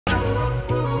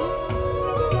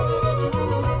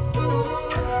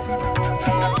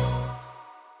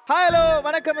Hello,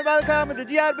 வணக்கம் and welcome to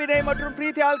GRB Day மற்றும்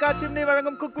பிரீத்தி alga chimney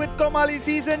வழங்கும் Cook with Comali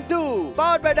Season 2.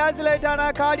 Powered by Dazzleitana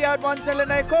Cardiac Monster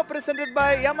and co-presented by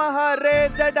Yamaha Ray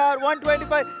ZR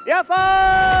 125 FI.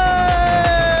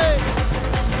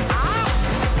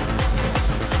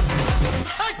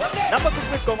 நம்ம Cook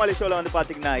with Comali ஷோல வந்து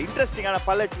பாத்தீங்கன்னா இன்ட்ரஸ்டிங்கான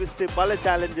பல twist, பல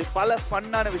challenge, பல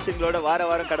ஃபன்னான விஷயங்களோட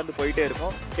வாரம் கடந்து போயிட்டே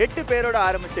இருக்கும். 8 பேரோட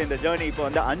ஆரம்பிச்ச இந்த ஜர்னி இப்போ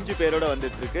வந்து 5 பேரோட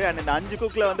வந்துட்டு இருக்கு. அண்ட் இந்த 5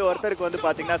 குக்ல வந்து ஒருத்தருக்கு வந்து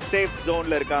பாத்தீங்கன்னா சேஃப்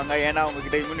ஜோன்ல இருக்காங்க. ஏன்னா அவங்க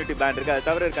கிட்ட இம்யூனிட்டி பேண்ட் இருக்கு. அது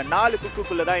தவிர இருக்க 4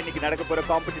 குக்குக்குள்ள தான் இன்னைக்கு நடக்க போற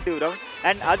காம்படிட்டிவ் ரவுண்ட்.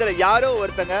 அண்ட் அதுல யாரோ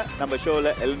ஒருத்தங்க நம்ம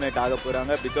ஷோல எலிமினேட் ஆக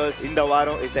போறாங்க. பிகாஸ் இந்த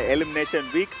வாரம் இஸ் எலிமினேஷன்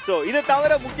வீக். ஸோ இதை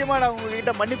தவிர முக்கியமா நான்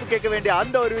உங்ககிட்ட மன்னிப்பு கேட்க வேண்டிய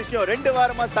அந்த ஒரு விஷயம், 2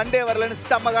 வாரமா சண்டே வரலன்னு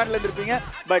செம்மகான்ல இருந்திருப்பீங்க.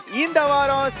 பட் இந்த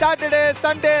வாரம் சாட்டர்டே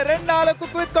சண்டே 2 நாள்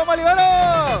குக் வித் கோமாளி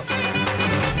வரும்.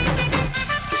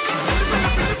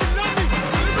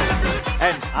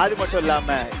 அண்ட் அது மட்டும்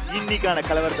இல்லாம இன்னைக்கான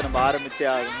கலவரத்தை நம்ம ஆரம்பிச்சே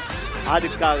ஆகணும்.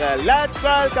 அதுக்காக லெட்ஸ்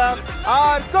வெல்கம்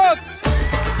ஆர் குக்.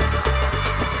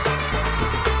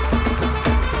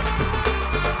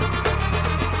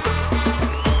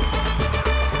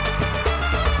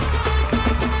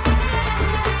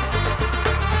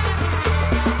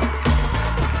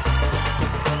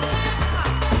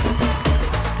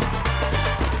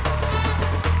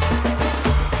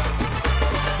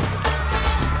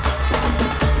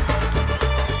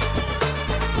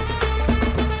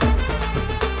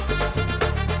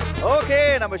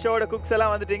 நம்ம ஷோட குக்ஸ்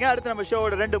எல்லாம் வந்துட்டீங்க. அடுத்து நம்ம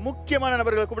ஷோட 2 முக்கியமான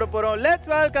நபர்களை கூப்பிட போறோம்.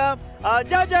 Let's welcome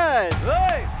judges.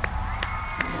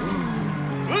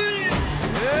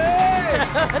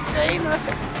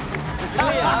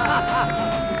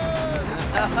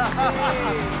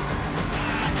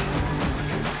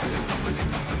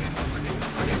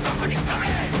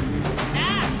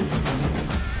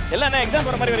 எல்லாம் என்ன எக்ஸாம்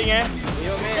போற மாதிரி வரீங்க?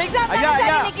 ஐயா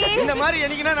இந்த மாதிரி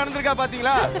என்னைக்குனா நடந்துருக்கா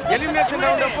பாத்தீங்களா? எலிமினேஷன்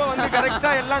ரவுண்ட் அப்போ வந்து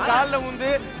கரெக்ட்டா எல்லாம் கால்ல வந்து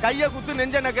கைய குத்து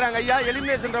நெஞ்ச நக்கறாங்க. ஐயா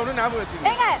எலிமினேஷன் ரவுண்ட் ஞாபகம்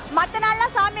வச்சுங்க. ஏங்க மத்த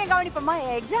நாள்லாம் சாமியை கவனிப்போமா?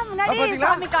 எக்ஸாம் முன்னாடி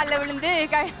சாமி கால்ல விழுந்து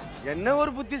என்ன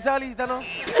ஒரு புத்திசாலித்தனம்.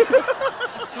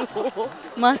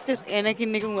 மாஸ்டர், எனக்கு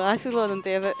இன்னைக்கு உங்க ஆசீர்வாதம்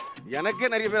தேவை. எனக்கே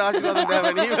நிறைய பேர் ஆசீர்வாதம்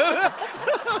தேவை. நீ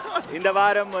இந்த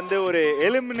வாரம் வந்து ஒரு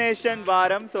எலிமினேஷன்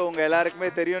வாரம். ஸோ உங்க எல்லாருக்குமே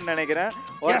தெரியும்னு நினைக்கிறேன்.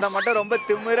 ஒருத்தன் மட்டும் ரொம்ப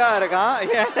திமிரா இருக்கான்.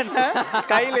 ஏன்னா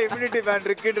கையில இம்யூனிட்டி பேண்ட்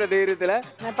இருக்குன்ற தைரியத்துல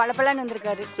பளபளன்னு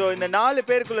வந்திருக்காரு. ஸோ இந்த 4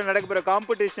 பேருக்குள்ள நடக்க போற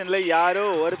காம்படிஷன்ல யாரோ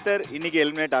ஒருத்தர் இன்னைக்கு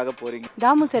எலிமினேட் ஆக போறீங்க.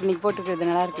 தாமு சார் நீங்க போட்டுக்கிறது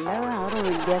நல்லா இருக்குல்ல? அவரும்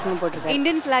வித்தியாசமா போட்டுருக்காரு.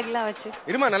 இந்தியன் ஃபிளாக்லாம் வச்சு.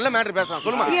 இருமா நல்ல மேட்டர் பேசலாம்.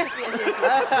 சொல்லுமா.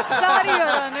 Sorry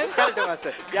your honour. Correct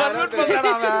master. யாரோ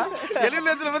போறானே.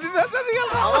 எலிமினேஷன் பத்தி பேசாதீங்க.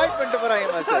 அவாய்ட் பண்ணிட்டு போறாங்க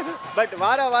மாஸ்டர். பட்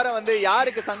வாரம் வந்து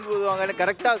யாருக்கு சங்கு ஊதுவாங்கன்னு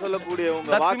கரெக்ட்டா சொல்லக்கூடிய உங்க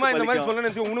வாக்கு. சத்தியமா இந்த மாதிரி சொல்ல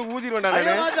நினைச்சு உனக்கு ஊதிடுவேன்டா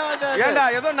நானே. ஏண்டா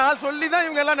ஏதோ நான் சொல்லி தான்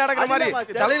இவங்க எல்லாம் நடக்கிற மாதிரி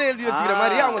தலையில எழுதி வச்சிக்கிற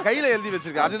மாதிரி அவங்க கையில எழுதி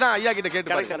வச்சிருக்காங்க. அதுதான் ஐயா கிட்ட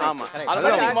கேட்டு பாருங்க. ஆமா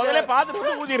அத முதல்ல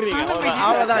பாத்து ஊதிடுறீங்க.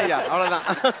 அவ்வளவுதான் ஐயா, அவ்வளவுதான்.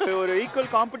 ஒரு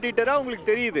ஈக்குவல் காம்படிட்டரா உங்களுக்கு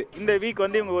தெரியுது இந்த வீக்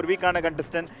வந்து இவங்க ஒரு வீக்கான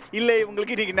கண்டஸ்டன்ட் இல்ல,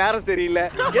 உங்களுக்கு இன்னைக்கு நேரம் சரியில்லை,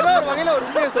 ஏதோ ஒரு வகையில ஒரு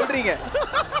உண்மையை சொல்றீங்க.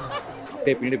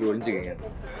 பின்னாடி போய் ஒளிஞ்சுக்கங்க.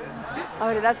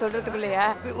 அவர் ஏதாவது சொல்றதுக்குள்ளயா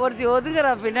ஒருத்தி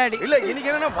ஒதுங்குறா பின்னாடி. இல்ல இன்னைக்கு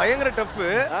என்னன்னா பயங்கர டஃப்.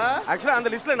 ஆக்சுவலா அந்த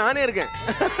லிஸ்ட்ல நானே இருக்கேன்.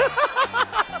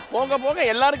 போக போக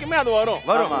எல்லாருக்குமே அது வரும்.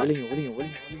 ஒளிங்க.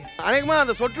 அநேகமா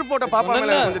அந்த சொட்டு போட்ட பாப்பா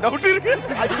மேல கொஞ்சம் டவுட் இருக்கு.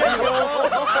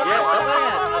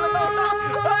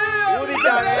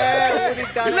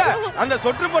 இல்ல அந்த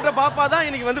சொட்டு போட்ட பாப்பா தான்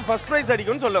இன்னைக்கு வந்து ஃபர்ஸ்ட் பிரைஸ்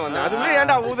அடிக்கும்னு சொல்ல வந்தேன். அதுவே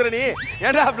ஏன்டா ஊதுற நீ?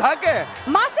 ஏன்டா பிளாக்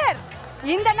மாஸ்டர்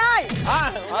இந்த நாள்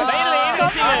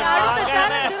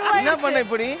என்ன பண்ண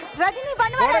இப்படி? ரஜினி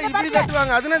பண்ணுவாங்க இப்படி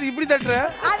தட்டுவாங்க. அதுனது இப்படி தட்டற.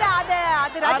 அது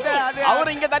ரஜினி.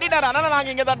 அவர் இங்க தட்டிட்டாரு, அதனால நாங்க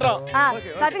இங்க தட்டறோம்.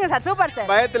 தட்டுங்க சார், சூப்பர் சார்.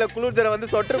 பயத்துல குளிர்ஜர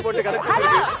வந்து சொட்டர் போட்டு கரெக்ட்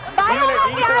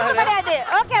கிடையாது.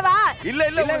 ஓகேவா?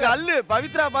 இல்ல உங்க அல்லு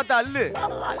பவித்ரா பார்த்த அல்லு.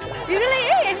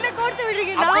 இதுலயே என்ன கோர்த்து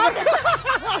விடுறீங்க?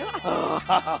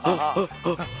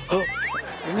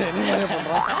 என்ன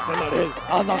பண்றான்?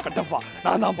 அதான் கட்டப்பா,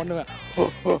 நான் தான் பண்ணுவேன்.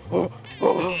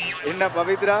 என்ன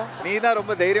பவித்ரா, நீ தான்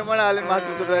ரொம்ப தைரியமான ஆளு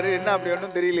மாஸ்டர் சொல்றாரு. என்ன அப்படி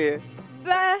ஒன்றும் தெரியலையே.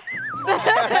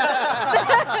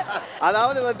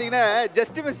 அதாவது பாத்தீங்கன்னா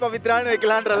ஜஸ்ட் மிஸ் பவித்ரான்னு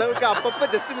வைக்கலான்ற அளவுக்கு அப்பப்ப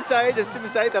ஜஸ்ட் மிஸ் ஆகி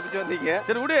தப்பிச்சு வந்தீங்க.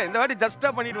 சரி விடு, இந்த வாட்டி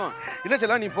ஜஸ்டா பண்ணிடுவோம். இல்ல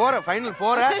செல்ல நீ போற ஃபைனல்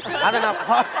போற, அத நான்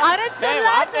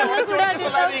அரச்சலா சொல்ல கூடாது.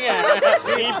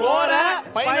 நீ போற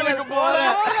ஃபைனலுக்கு போற.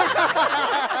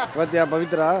 பாத்தியா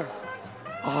பவித்ரா,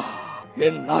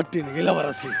 என் நாட்டின்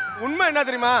இளவரசி. உண்மை என்ன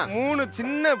தெரியுமா? 3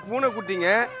 சின்ன பூனை குட்டிங்க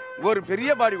ஒரு பெரிய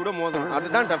பாடி கூட மோதணும்.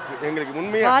 அதுதான் டஃப் எங்களுக்கு.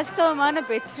 உண்மையா வாஸ்தவமான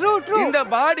பேச்சு. ட்ரூ. இந்த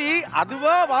பாடி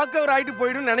அதுவா வாக் ஓவர் ஆயிட்டு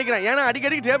போய்டும்னு நினைக்கிறேன். ஏன்னா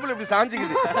அடிக்கடி டேபிள் இப்படி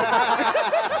சாஞ்சிக்குது.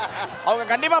 அவங்க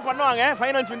கண்டிப்பா பண்ணுவாங்க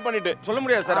ஃபைனல்ஸ் வின் பண்ணிட்டு. சொல்ல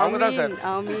முடியாது சார், அவங்க தான் சார்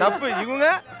டஃப். இவங்க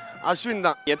அஸ்வின்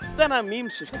தான். எத்தனை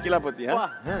மீம்ஸ் ஷக்கிலா பத்தியா,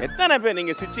 எத்தனை பேர்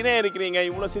நீங்க சிரிச்சினே இருக்கிறீங்க,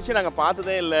 இவ்வளவு சிரிச்சு நாங்க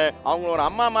பார்த்ததே இல்ல, அவங்க ஒரு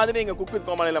அம்மா மாதிரி நீங்க குக் வித்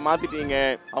கோமாளில மாத்திட்டீங்க,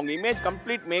 அவங்க இமேஜ்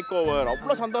கம்ப்ளீட் மேக் ஓவர்,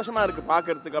 அவ்வளவு சந்தோஷமா இருக்கு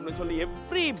பாக்குறதுக்கு அப்படின்னு சொல்லி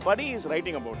everybody is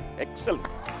writing about it. Excellent.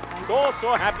 So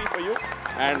happy for you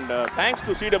and thanks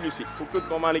to CWC cook with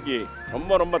கோமாளிக்கு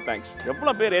ரொம்ப தேங்க்ஸ்.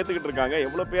 எவ்வளவு பேர் ஏத்துக்கிட்டு இருக்காங்க,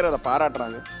 எவ்வளவு பேர் அதை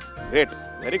பாராட்டுறாங்க. Great,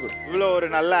 very good. இவ்வளோ ஒரு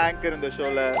நல்ல ஆங்கர் இந்த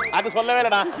ஷோல அது சொல்லவே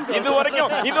இல்லடா. இது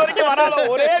வரைக்கும் வராத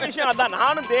ஒரே விஷயம் அதான்.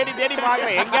 நானும் தேடி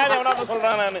பாக்குறேன் எங்கயாவது எவனாவது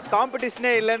சொல்றான். நான்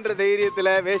காம்படிஷனே இல்லன்ற தைரியத்துல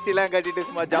வேஷ்டி எல்லாம் கட்டிட்டு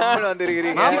சும்மா ஜம்முன்னு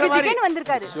வந்திருக்கீங்க. சிக்கன்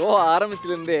வந்திருக்காரு. ஷோ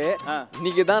ஆரம்பிச்சதுல இருந்தே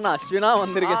இன்னைக்கு தான் நான் அஸ்வினா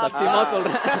வந்திருக்கேன், சத்தியமா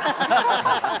சொல்றேன்.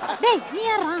 டேய் நீ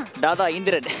யாரா? தாதா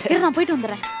இந்திரன். நான் போயிட்டு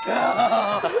வந்துறேன்.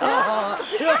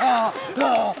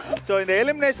 சோ இந்த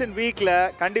எலிமினேஷன் வீக்ல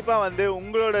கண்டிப்பா வந்து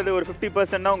உங்களோடது ஒரு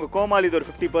 50%னா உங்க கோமாளிது ஒரு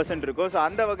 50% இருக்கும். சோ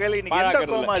அந்த வகையில இன்னைக்கு எந்த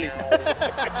கோமாளி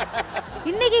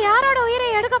இன்னைக்கு யாரோட உயிரை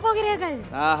எடுக்க போகிறீர்கள்?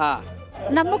 ஆஹா,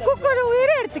 நம்ம குக்கோட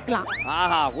உயிரை எடுத்துக்கலாம்.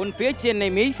 ஆஹா, உன் பேச்சு என்னை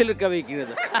மெய் சிலிர்க்க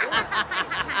வைக்கிறது.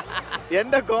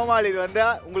 எந்த கோமாளி வந்து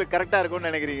உங்களுக்கு கரெக்டா இருக்கும்னு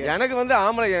நினைக்கிறீங்க? எனக்கு வந்து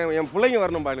ஆம்பளை என் பிள்ளைங்க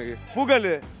வரணும்பா. எனக்கு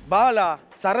புகழ், பாலா,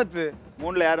 சரத்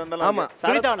மூணுல யார் வந்தாலும் ஆமா.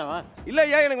 சரிதானவா? இல்ல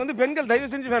ஐயா, எனக்கு வந்து பெண்கள்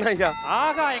தயவு செஞ்சு வேணாம் ஐயா.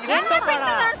 ஆகா, என்ன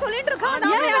பெண்கள் சொல்லிட்டு இருக்காங்க?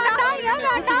 ஏன்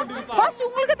வேண்டாம்? ஃபர்ஸ்ட்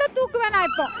உங்களுக்கு தான் தூக்கு வேணாம்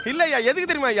இப்போ. இல்ல ஐயா, எதுக்கு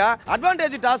தெரியுமா ஐயா,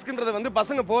 அட்வான்டேஜ் டாஸ்க்ன்றத வந்து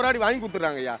பசங்க போராடி வாங்கி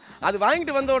கொடுத்துறாங்க ஐயா. அது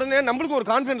வாங்கிட்டு வந்த உடனே நம்மளுக்கு ஒரு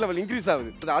கான்ஃபிடன்ஸ் லெவல் இன்க்ரீஸ்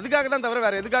ஆகுது. அதுக்காக தான், தவிர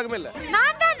வேற எதுக்காகவே இல்ல.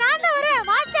 நான் தான் வரேன்.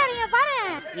 வாச்சாரிங்க பாரு.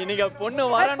 இன்னைக்கு பொண்ணு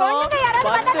வரணும்.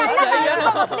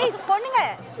 ப்ளீஸ் பொண்ணுங்க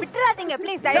விட்டுறாதீங்க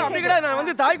ப்ளீஸ். அப்படி கிடையாது, நான்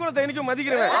வந்து தாய் குலத்தை என்னைக்கும்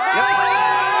மதிக்கிறேன்.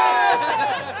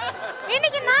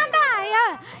 இன்னைக்கு நான் தான்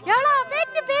எவ்வளவு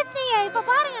பேச்சு பேசுனீங்க, இப்ப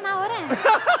பாருங்க நான் வரேன்.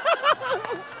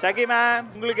 சகி மேம்,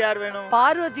 உங்களுக்கு யார் வேணும்?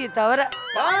 பார்வதியை தவிர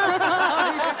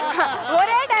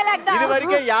ஒரே டயலாக் தான். இது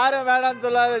வரைக்கும் யாரும் வேணாம்னு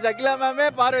சொல்லாத சகிலா மேமே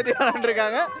பார்வதி வேணாம்னு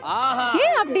இருக்காங்க.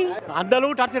 ஏன் அப்படி? அந்த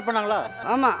அளவு டார்ச்சர் பண்ணாங்களா?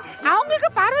 ஆமா, அவங்களுக்கு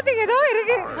பார்வதி ஏதோ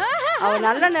இருக்கு. அவ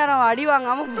நல்ல நேரம் அடி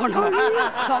வாங்காம போனோம்.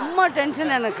 செம்ம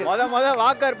டென்ஷன் எனக்கு. முத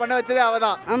வாக்கர் பண்ண வச்சதே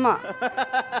அவதான். ஆமா,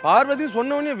 பார்வதி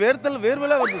சொன்ன உடனே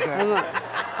வேர்வெல வருது சார். ஆமா,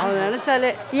 அவ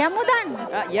நினைச்சாலே யமுதான்.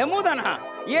 யமுதனா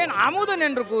ஏன் அமுதன்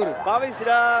என்று கூறு.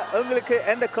 பாவிஸ்ரா, உங்களுக்கு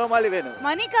எந்த கோமாளி வேணும்?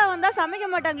 மணிக்கா வந்தா சமைக்க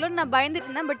மாட்டாங்களோன்னு நான் பயந்துட்டு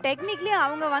இருந்தேன். பட் டெக்னிக்கலி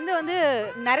அவங்க வந்து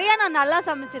நிறைய நான் நல்லா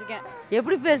சமைச்சிருக்கேன்.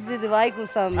 எப்படி பேசுது இது வாய்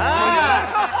கூசாம?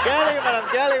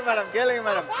 கேளுங்க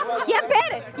மேடம். என்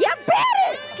பேரு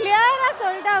கிளியரா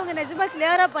சொல்லிட்டு அவங்க நிஜமா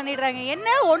கிளியரா பண்ணிடுறாங்க. என்ன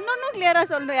ஒன்னொன்னும் கிளியரா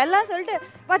சொல்லணும். எல்லாம் சொல்லிட்டு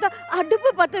பார்த்தா அடுப்பு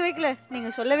பத்த வைக்கல, நீங்க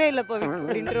சொல்லவே இல்ல போய்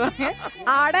அப்படின்ட்டுருவாங்க.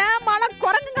 அடமான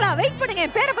குரங்குங்களா, வெயிட் பண்ணுங்க,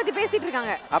 என் பேரை பத்தி பேசிட்டு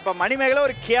இருக்காங்க. அப்ப மணிமேகலை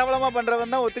ஒரு கேவலமா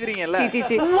பண்றவன் தான் ஒத்துக்கிறீங்கல்ல?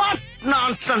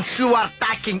 Nonsense you are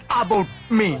talking about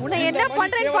me. உன்னை என்ன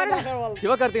பண்றேன்னு பாருங்க.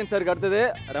 சிவகார்த்திகேயன் சாருக்கு அடுத்தது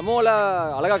ரெமோல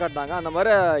அழகா காட்டினாங்க, அந்த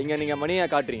மாதிரி இங்க நீங்க மணியை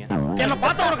காட்டுறீங்க. என்ன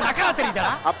பார்த்தா உனக்கு நக்கலா தெரியுதா?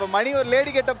 அப்ப மணி ஒரு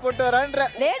லேடி கெட்டப் போட்டு வரான்ற.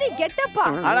 லேடி கெட்டப்பா.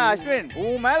 ஆனா அஸ்வின்,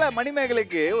 உன் மேல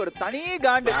மணிமேகலைக்கு ஒரு தனி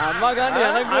காண்டு. அம்மா காண்டு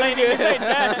எனக்கு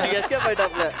எஸ்கேப்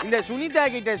ஆயிட்டாப்ல. இந்த சுனிதா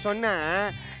கிட்ட சொன்னா,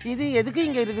 இது எதுக்கு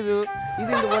இங்க இருக்குது, இது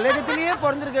இந்த உலகத்திலேயே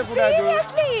பிறந்திருக்க கூடாது,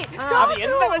 அது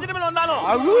எந்த வெஜிடபிள் வந்தாலும்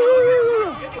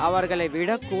அவர்களை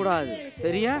விடக்கூடாது,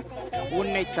 சரியா?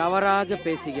 உன்னை தவறாக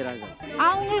பேசுகிறார்கள்.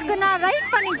 அவங்களுக்கு நான்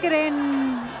ரைட் பண்ணிக்கிறேன்.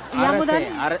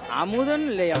 அமுதன்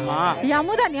இல்லையம்மா,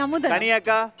 யமுதன்.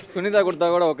 கனியாக்கா சுனிதா கொடுத்தா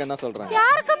கூட ஓகே தான் சொல்றேன்.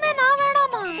 யாருக்குமே நான்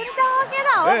வேணாமா?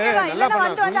 நல்லா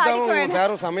பண்ணாங்க.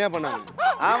 பேரும் செமையா பண்ணாங்க.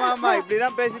 ஆமா,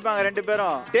 இப்படிதான் பேசிப்பாங்க ரெண்டு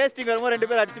பேரும். டேஸ்டிங் வரும்போது ரெண்டு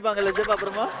பேரும் அடிச்சுப்பாங்கல்ல ஜெப்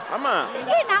அப்புறமா. ஆமா,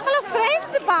 நாங்களும்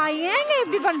ஃப்ரெண்ட்ஸ் பா, ஏங்க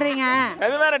இப்படி பண்றீங்க?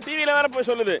 அது வேற டிவில வேற போய்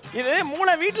சொல்லுது, இது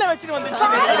மூளை வீட்ல வச்சிட்டு வந்துச்சு.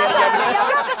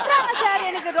 சார்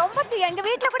எனக்கு ரொம்ப எங்க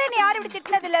வீட்ல கூட நீ யாரும் இப்படி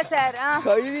திட்டினது இல்ல சார்.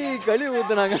 கழி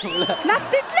ஊத்துனாங்க. நான்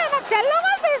திட்டல, நான்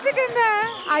செல்லமா பேசிட்டு இருந்தேன்.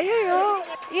 ஐயோ,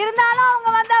 இருந்தாலும் அவங்க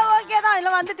வந்தா ஓகே தான், இல்ல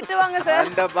வந்து திட்டுவாங்க சார்.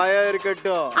 அந்த பயம்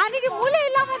இருக்கட்டும். அன்னைக்கு மூளை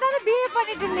இல்லாம தான் பிஹேவ்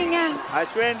பண்ணிட்டு இருந்தீங்க.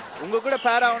 அஸ்வின், உங்க கூட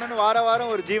பேர் ஆகணும்னு வாரம்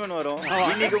ஒரு ஜீவன் வரும்.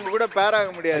 இன்னைக்கு உங்க கூட பேர் ஆக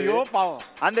முடியாது. ஐயோ பாவம்.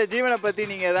 அந்த ஜீவனை பத்தி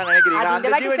நீங்க எதாவது நினைக்கிறீங்களா? அந்த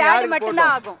ஜீவன் யாருக்கு மட்டும்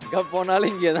தான் ஆகும். எங்க போனாலும்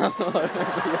இங்கதான்,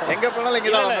 எங்க போனாலும்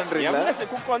இங்கதான் பண்றீங்களா?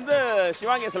 குக் வந்து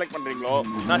சிவாங்கியை செலக்ட் பண்றீங்களோ,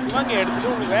 நான் சிவாங்கி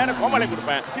எடுத்துட்டு உங்களுக்கு வேற கோமாளி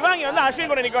கொடுப்பேன். சிவாங்கி வந்து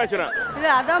அஸ்வின் கூட நிக்க வச்சிரும். இல்ல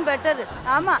அதான் பெட்டர்.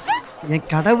 ஆமா, என்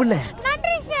கடவுளே.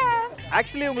 நன்றி சார்.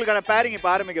 ஆக்சுவலி உங்களுக்கான பேரிங் இப்ப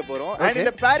ஆரம்பிக்க போறோம். அண்ட்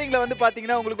இந்த பேரிங்ல வந்து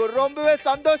பாத்தீங்கன்னா உங்களுக்கு ஒரு ரொம்பவே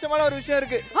சந்தோஷமான ஒரு விஷயம்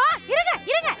இருக்கு.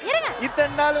 இருங்க.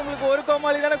 இத்தனை நாள் உங்களுக்கு ஒரு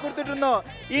கோமாளி தானே கொடுத்துட்டு இருந்தோம்.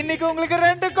 இன்னைக்கு உங்களுக்கு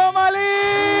 2 கோமாளி.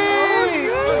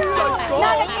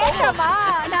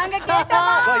 நாங்க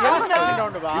கேட்டோமா?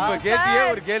 இப்ப கேட்டியே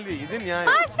ஒரு கேள்வி, இது நியாயம்.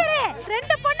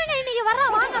 ரெண்டு பொண்ணுங்க இன்னைக்கு சிவாங்கி வர்றா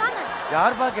வாங்க வாங்க.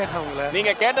 யார்பா கேட்டா உங்களை?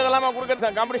 நீங்க கேட்டதெல்லாம்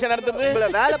கொடுக்கறது காம்படிஷன் நடத்துறது. உங்களை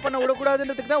வேலை பண்ண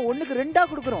விடக்கூடாதுன்றதுக்கு தான் 1க்கு 2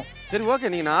 கொடுக்குறோம். சரி ஓகே,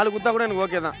 நீங்க 4 குத்தா கூட எனக்கு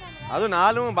ஓகே தான். அதுவும்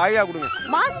 4ம் பாயா கொடுங்க.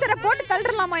 மாஸ்டரை போட்டு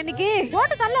தள்ளிடலாமா இன்னைக்கு?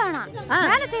 போட்டு தள்ள வேணாம்.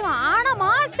 வேலை செய்வான். ஆனா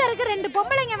மாஸ்டருக்கு 2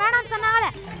 பொம்பளைங்க வேணாம்னு சொன்னால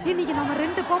இன்னைக்கு நம்ம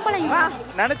 2 பொம்பளைங்க.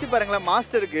 நினைச்சு பாருங்களேன்,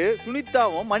 மாஸ்டருக்கு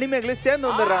சுனிதாவும் மணிமேகலையும் சேர்ந்து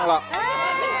வந்துடுறாங்களா?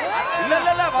 இல்ல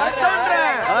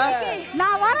வரட்டோன்றேன்.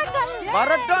 நான் வரங்க.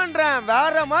 வரட்டோன்றேன்.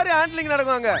 வேற மாதிரி ஹேண்ட்லிங்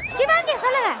நடக்குவாங்க. சிவாங்கி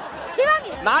சொல்லுங்க.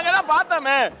 சிவாங்கி நாங்க தான்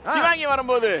பார்த்தோமே சிவாங்கி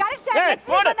வரும்போது. ஏய்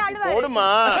போடுமா.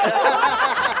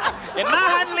 என்ன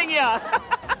ஹேண்ட்லிங்யா?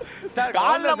 சார்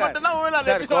கால்ல மட்டும் தான் ஊழல்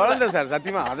அந்த எபிசோட். குழந்தை சார்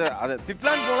சத்தியமா அது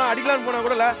திட்லான்னு போனா அடிக்கலான்னு போனா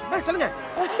கூட இல்ல. சொல்லுங்க.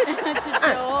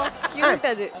 கியூட்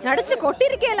அது. நடிச்சு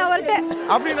கொட்டிருக்கேல அவர்ட்ட.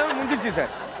 அப்படினா முடிஞ்சிச்சு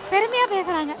சார். பெருமையா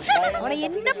பேசுறாங்க. அவனை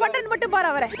என்ன பண்றன்னு மட்டும் பாரு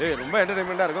அவரை. ஏய் ரொம்ப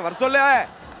என்டர்டெயின்மெண்டா இருக்கும். வர சொல்ல.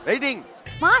 வெயிட்டிங்.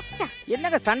 மாஸ்டர்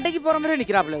என்னங்க சண்டைக்கு போற மாதிரி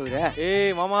நிக்கிறாப்ல இவரு?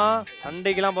 ஏய் மாமா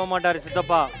சண்டைக்கெல்லாம் போக மாட்டாரு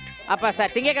சித்தப்பா. அப்ப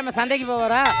சார் திங்கக்கிழமை சண்டைக்கு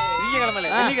போவாரா? திங்கக்கிழமை இல்ல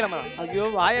வெள்ளிக்கிழமை. ஐயோ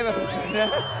வாயை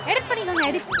எடிட் பண்ணிக்கோங்க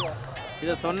எடிட்.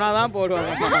 இத சொன்னாதான்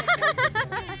போடுவாங்க.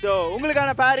 சோ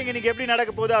உங்களுக்கான பேரிங் இன்னைக்கு எப்படி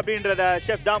நடக்க போகுது அப்படின்றத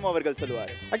ஷெஃப் தாம் அவர்கள்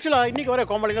சொல்லுவாரு. ஆக்சுவலா இன்னைக்கு வர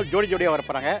கோமாளிகள் ஜோடி ஜோடியா வர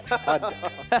போறாங்க.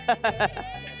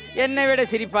 என்னை விட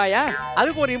சிரிப்பாயா?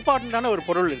 அதுக்கு ஒரு இம்பார்ட்டன்டான ஒரு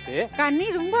பொருள் இருக்கு. கண்ணி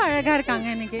ரொம்ப அழகா இருக்காங்க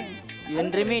இன்னைக்கு.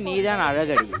 என்றுமே நீதான்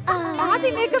அழகடி. பாதி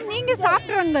மேக்கப் நீங்க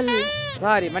சாப்பிடுறீங்க.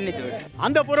 சாரி மன்னித்து விடு.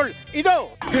 அந்த பொருள் இதோ.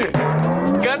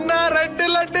 கண்ணா 2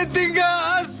 லட்டு திங்க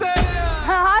ஆசை.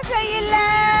 ஆசை இல்ல.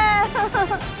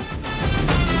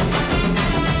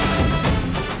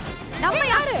 நம்ம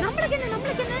யாரு? நம்மளுக்கு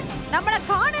என்ன? நம்மள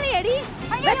காணலி அடி.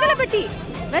 வெத்தலை பெட்டி.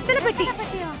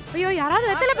 ஐயோ யாராவது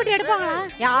வெத்தலை பெட்டி எடுப்பாங்களா?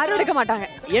 யாரும் எடுக்க மாட்டாங்க.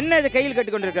 என்ன இது கையில்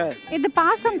கட்டி கொண்டிருக்க? இது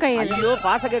பாசம் கயிறு. ஐயோ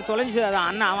பாசக்கயிறு தொலைஞ்சு. அது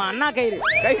அண்ணா அவன் அண்ணா கயிறு.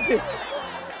 கைட்டு.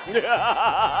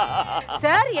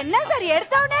 சார் என்ன சார்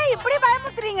எடுத்தவனே இப்படி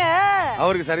பயமுத்துறீங்க?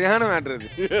 அவருக்கு சரியான மேட்டர்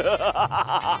இருக்கு.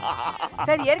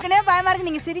 சார் ஏற்கனவே பயமா இருக்கு,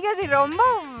 நீங்க சிரிக்கிறது ரொம்ப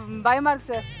பயமா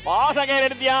இருக்கு சார். பாசகர்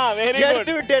எடுத்தியா? Very good.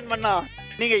 எடுத்து விட்டேன் மன்னா.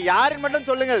 நீங்க யாருன்னு மட்டும்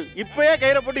சொல்லுங்கள், இப்பவே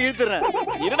கயிறை போட்டு இழுத்துறேன்.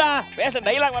 இருடா பேச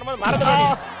டைலாக் வரும்போது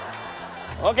மறந்துடாதீங்க.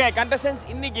 ஓகே கண்டஸ்டன்ட்ஸ்,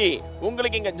 இன்னைக்கு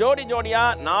உங்களுக்கு இங்க ஜோடி ஜோடியா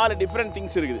 4 டிஃபரண்ட்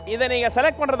திங்ஸ் இருக்குது. இதை நீங்க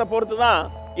செலக்ட் பண்றத பொறுத்து தான்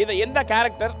இது எந்த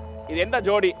கேரக்டர், இது எந்த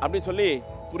ஜோடி அப்படின்னு சொல்லி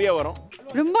புரிய வரும்.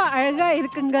 ரொம்ப அழகா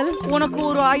இருக்குங்கள். உனக்கு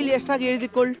ஒரு ஆயில் எக்ஸ்ட்ரா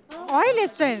எழுதிக்கொள். ஆயில்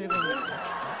எக்ஸ்ட்ரா இருக்கு.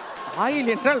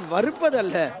 ஆயில் என்றால் வறுப்பது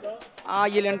அல்ல.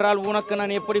 ஆயில் என்றால் உனக்கு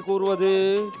நான் எப்படி கூறுவது?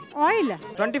 ஆயில்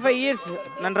 25 இயர்ஸ்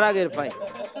நன்றாக இருப்பாய்.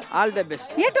 All the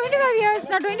best. A 25 years?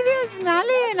 நான் 25 இயர்ஸ்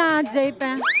மேலே நான்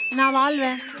ஜெயிப்பேன், நான்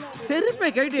வாழ்வேன். செருப்பை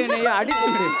கைட்டு என்னைய அடித்து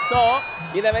விடு. ஸோ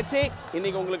இதை வச்சு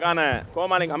இன்னைக்கு உங்களுக்கான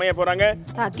கோமாளிங்க அமைய போறாங்க.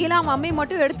 தக்கிலா மம்மி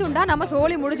மட்டும் எடுத்துண்டா நம்ம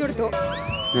சோலி முடிஞ்சு கொடுத்தோம்.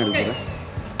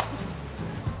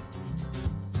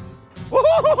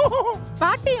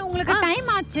 பாட்டி உங்களுக்கு டைம்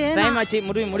ஆச்சு. டைம் ஆச்சு,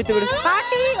 முடித்து விடு.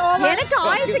 பாட்டி எனக்கு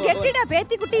ஆயுசு கெட்டிடா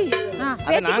பேத்தி குட்டி.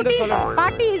 நாங்க சொல்லணும்.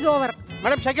 பாட்டி இஸ் ஓவர்.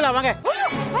 மேடம் ஷகிலா வாங்க.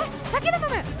 சக்கினா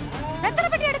மாமா வெத்தலை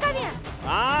பெட்டி எடுக்காதீங்க.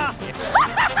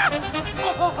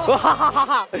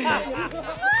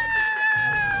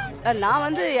 நான்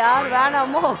வந்து யார்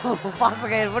வேணாமோ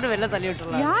பாசக்கயிறு போட்டு வெளில தள்ளி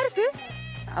விட்டுறலாம். யாருக்கு?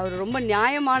 அவர் ரொம்ப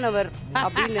நியாயமானவர்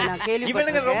அப்படின்னு நான் இவனுங்க ரொம்ப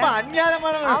கேள்விப்பட்டிருக்கேன்.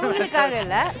 அநியாயமானவன். அவங்களுக்காக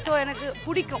இல்ல, சோ எனக்கு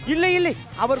பிடிக்கும். இல்லை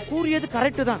அவர் கூறியது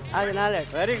கரெக்ட் தான். அதனால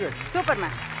very good.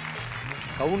 Superman.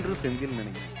 Counter Senthil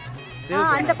நினைக்கிறேன்.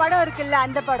 அந்த படம் இருக்குல்ல,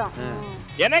 அந்த படம்.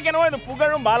 எனக்கு என்னவோ இது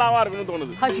புகழும் பாலாவா இருக்குன்னு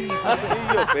தோணுது. ஐயோ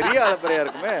பெரிய ஆளப்பறையா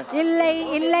இருக்குமே.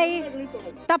 இல்லை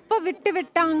தப்ப விட்டு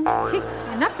விட்டாங்க.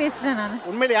 என்ன பேசுறேன் நான்?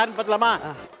 உண்மையில யாருன்னு பார்த்தலாமா?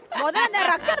 முதல்ல அந்த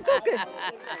ரக்ஷன் தூக்கு.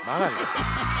 பாலா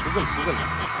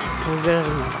புகழ்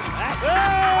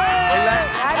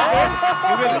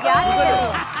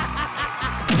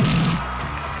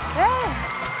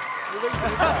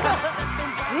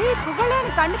புகழ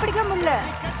கண்டுபிடிக்க முடியல.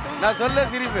 நான் சொல்ல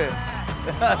சிரிப்பு.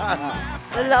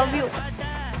 Love you.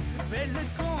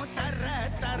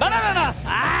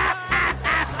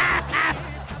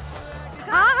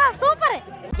 Aha super.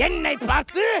 என்னை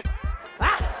பார்த்து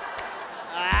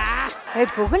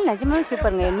ஏய் புகழ் நிஜமாவே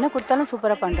சூப்பர்ங்க. என்ன கொடுத்தாலும்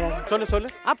சூப்பரா பண்றாரு. சொல்லு.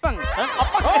 அப்பங்க.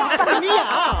 நீயா?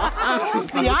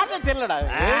 நீ யாருன்னு தெரியலடா.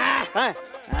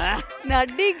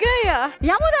 நடிகையா?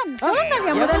 யமுதன். சொல்லுங்க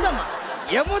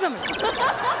யமுதம்.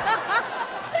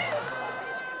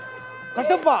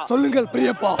 கட்டப்பா சொல்லுங்கள்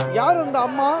பிரியப்பா. யார் அந்த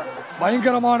அம்மா?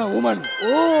 பயங்கரமான உமன்.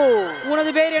 ஓ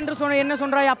உனது பேர் என்று சொன்ன என்ன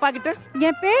சொல்றாய் அப்பா கிட்ட?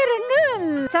 என் பேருங்க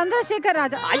சந்திரசேகர்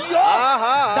ராஜா. ஐயோ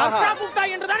தர்ஷா குப்தா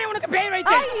என்று தானே உனக்கு பேர்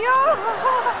வைத்தேன். ஐயோ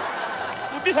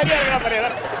புத்தி சரியா இருக்கா பாரு.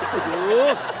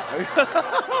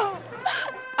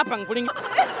 அப்பங்க புடிங்க.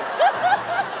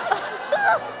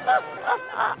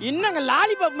 இன்னங்க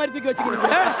லாலிபாப் மாதிரி தூக்கி வச்சுக்கிட்டு.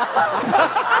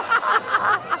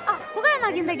 புகழ்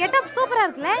எனக்கு இந்த கெட்டப் சூப்பரா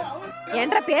இருக்குல்ல.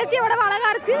 என்ற பேத்தியோட அழகா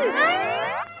இருக்கு.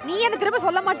 நீ என்ன திரும்ப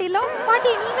சொல்ல மாட்டீங்களோ?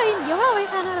 பாட்டி நீங்க எவ்வளவு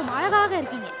வயசானாலும் அழகாக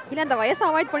இருக்கீங்க. இல்ல அந்த வயசை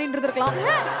அவாய்ட் பண்ணிட்டு இருந்திருக்கலாம்.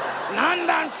 நான்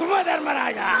தான் சும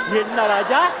தர்மராஜா. என்ன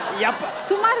ராஜா?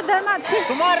 சுமார் தர்மா.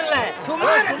 சுமார் இல்ல.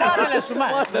 சுமார் இல்ல.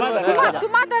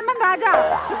 சுமார் தர்மன் ராஜா.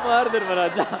 சுமார்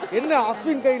தர்மராஜா. என்ன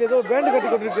அஸ்வின் கையில் ஏதோ பேண்ட் கட்டி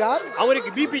கொண்டிருக்கிறார்?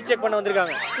 அவருக்கு பிபி செக் பண்ண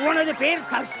வந்திருக்காங்க. உனது பேர்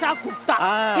தர்ஷா குப்தா.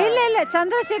 இல்ல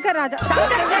சந்திரசேகர் ராஜா.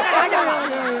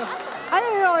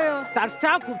 ஐயோ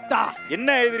தர்ஷா குப்தா. என்ன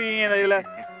எழுதுறீங்க இதுல?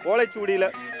 கோலைச்சூடியில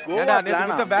ஏடா நேத்து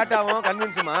குத்த பேட்டாவும்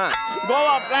கன்வின்ஸ்மா.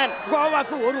 கோவா பிளான்.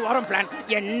 கோவாக்கு ஒரு வாரம் பிளான்.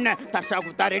 என்ன தர்ஷா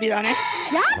குப்தா ரெடி தானே?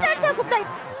 யார் தர்ஷா குப்தா?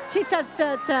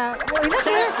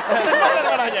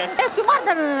 சுமார்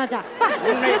தர்மராஜா.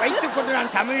 உன்னை வைத்துக் கொண்டு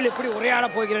நான் தமிழில் எப்படி உரையாட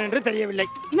போகிறேன் என்று தெரியவில்லை.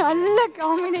 நல்ல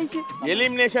காம்பினேஷன்.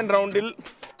 எலிமினேஷன் ரவுண்டில்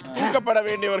தூக்கப்பட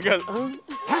வேண்டியவர்கள்.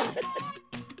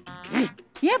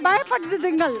 ஏன்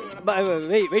பயப்படுறீங்கள்?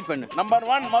 வெயிட் பண்ணு. நம்பர்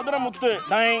 1 மதுரமுத்து.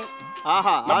 டைம்.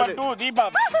 ஆஹா. Number 2 Deepa.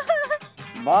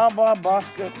 Baba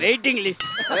Bhaskar. Waiting list.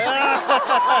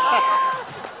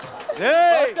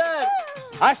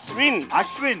 Ashwin.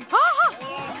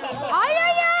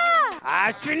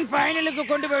 Ashwin ஃபைனலுக்கு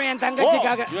கொண்டு போய் என்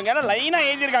தங்கச்சிக்காக. இவங்க என்ன லைனா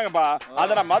எழுதி இருக்காங்கப்பா.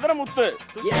 அதன மதுரமுத்து.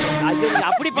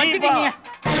 அப்படி படிச்சிட்டீங்க.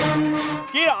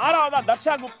 கீழ 6வதா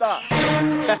தர்ஷா குப்தா.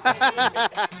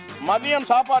 மதியம்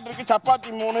சாப்பாட்டுக்கு சப்பாத்தி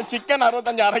 3, சிக்கன்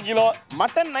 65 1/2 கிலோ,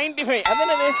 மட்டன் 95. அது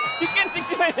என்னது? சிக்கன்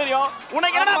 65 தெரியும்.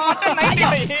 உனக்கு என்னடா மட்டன்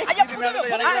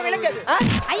 95?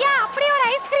 ஐயா அப்படியே ஒரு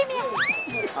ஐஸ்கிரீம்.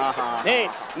 ஆஹா. டேய்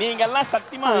நீங்க எல்லாம்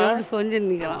சத்தியமா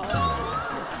சொன்னீங்க.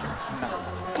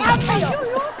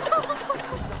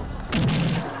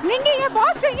 நீங்க ஏன்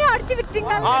பாஸ்க்கு ஏன் அடிச்சு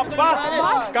விட்டீங்க? அப்பா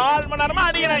 1/4 மணி நேரமா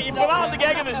அடிக்கிறேன். இப்பதான் வந்து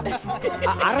கேக்குது.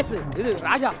 அரசு இது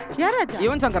ராஜா. யார் ராஜா?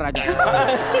 யுவன் சங்கர் ராஜா.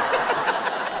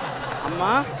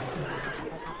 அம்மா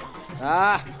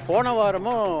போன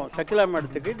வாரமும் சக்கிலா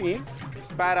மேடத்துக்கு நீ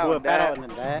பேரா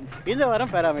வந்திருந்த. இந்த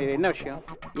வாரம் பேரா என்ன விஷயம்?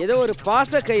 ஏதோ ஒரு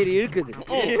பாச கயிறு இருக்குது.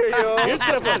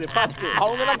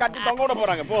 அவங்க தான் கட்டி தொங்க விட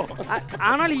போறாங்க போ.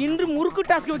 ஆனால் இன்று முறுக்கு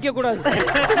டாஸ்க் வைக்க கூடாது.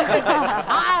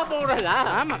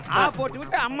 ஆமா போட்டு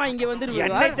விட்டு அம்மா இங்க வந்து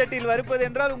எண்ணெய் சட்டியில் வறுப்பது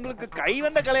என்றால் உங்களுக்கு கை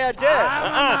வந்த கலையாச்சு.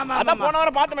 அதான் போன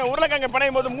வாரம் பார்த்தமே உருளைக்கிழங்க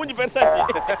பணையும் போது மூஞ்சி பெருசாச்சு.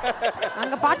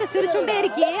 அங்க பார்த்து சிரிச்சுட்டே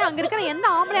இருக்கியே, அங்க இருக்கிற எந்த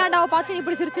ஆம்பளை ஆண்டாவை பார்த்து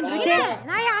இப்படி சிரிச்சுட்டு இருக்கே?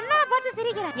 நான் என் அண்ணனை பார்த்து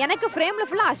சிரிக்கிறேன். எனக்கு ஃப்ரேம்ல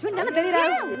ஃபுல்லா அஸ்வின் தானே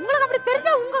தெரியுறாரு. உங்களுக்கு அப்படி தெரிஞ்சா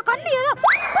உங்க கண்ணு ஏதோ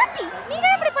பாட்டி நீங்க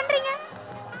எப்படி பண்றீங்க?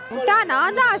 முட்டா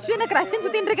நான் தான் அஸ்வினை கிரஷன்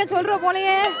சுத்திட்டு இருக்கேன் சொல்ற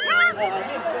போலயே.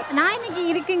 நான் இன்னைக்கு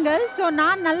இருக்கீங்க. சோ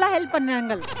நான் நல்லா ஹெல்ப்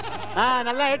பண்ணுங்க.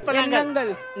 நல்லா ஹெல்ப் பண்ணுங்க.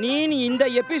 நீ இந்த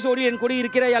எபிசோடு என் கூட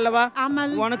இருக்கிறாய் அல்லவா?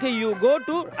 ஆமால். உனக்கு you go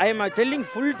to I am telling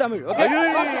full Tamil. Okay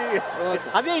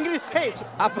அதே இங்கிலீஷ்.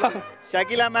 அப்பா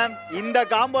ஷகிலா மேம், இந்த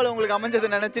காம்போல உங்களுக்கு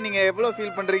அமைஞ்சது நினைச்சு நீங்க எவ்வளவு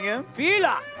ஃபீல் பண்றீங்க?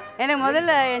 ஃபீலா? எனக்கு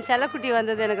முதல்ல என் செல்லக்குட்டி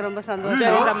வந்தது எனக்கு ரொம்ப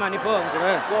சந்தோஷம். சரிடா நீ போ.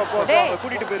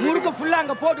 கூட்டிட்டு போய் முறுக்கு ஃபுல்லா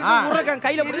அங்க போட்டு முறுக்கன்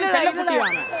கையில புடிச்சு செல்லக்குட்டி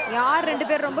வாங்க. யார் ரெண்டு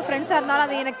பேர் ரொம்ப ஃப்ரெண்ட்ஸா இருந்தாலும்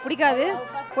அது எனக்கு பிடிக்காது.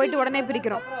 போயிட்டு உடனே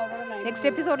பிரிக்கிறோம். நெக்ஸ்ட்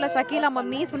எபிசோட்ல ஷகிலா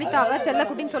மம்மி சுனிதாவை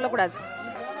செல்லக்குட்டின்னு சொல்லக்கூடாது.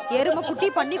 எருமை குட்டி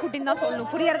பண்ணி குட்டின்னு தான்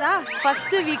சொல்லணும். புரியுறதா?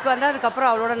 ஃபர்ஸ்ட் வீக் வந்து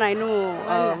அதுக்கப்புறம் அவளோட நான் இன்னும்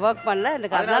ஒர்க் பண்ணல.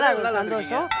 எனக்கு அதனால அவ்வளவு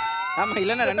சந்தோஷம். ஆமா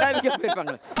இல்லன்னா ரெண்டாவது வீக்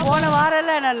போயிருப்பாங்க. போன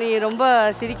வாரம்ல நான் நீ ரொம்ப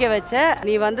சிரிக்க வச்ச.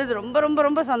 நீ வந்தது ரொம்ப ரொம்ப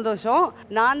ரொம்ப சந்தோஷம்.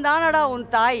 நான் தானடா உன்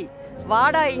தாய்.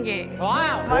 வாடா இங்கே.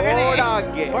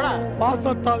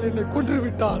 பாசத்தால் என்னை கொன்று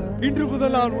விட்டால் இன்று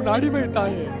முதல் நான் உன் அடிமை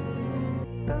தாயே.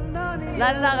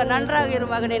 நன்றாக இரு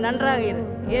மகனே, நன்றாக இரு.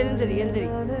 எந்திரி.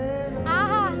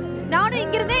 ஆஹா, நானும்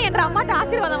இங்கிருந்தே என்ற அம்மாட்ட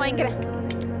ஆசீர்வாதம் வாங்கிக்கிறேன்.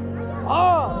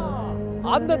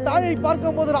 அந்த தாயை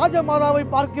பார்க்கும் போது ராஜமாதாவை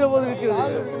பார்க்கிற போது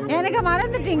இருக்கிறது. எனக்கு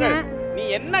மறந்துட்டீங்க. நீ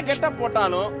என்ன கெட்ட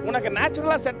போட்டாலும் உனக்கு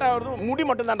நேச்சுரலா செட் ஆகுறது முடி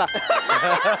மட்டும் தான்டா.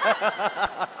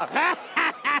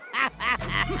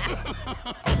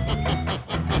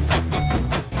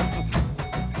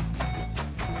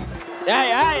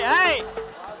 ஏய்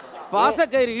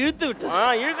பாசக்கயிறு இழுத்து விட்டு.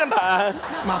 இழுக்கண்டா.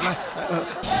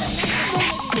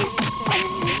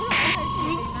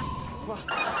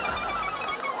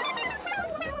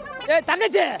 ஏய்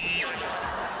தங்கச்சி.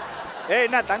 ஏய்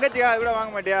என்ன தங்கச்சியா கூட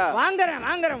வாங்க மாட்டியா?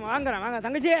 வாங்குறேன்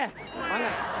தங்கச்சி வாங்க.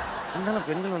 இருந்தாலும்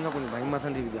பெண்கள் வந்தா கொஞ்சம் பயமா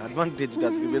தான் இருக்குது. அட்வான்டேஜ்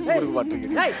டாஸ்க் வெத்து கொடுக்க மாட்டீங்க.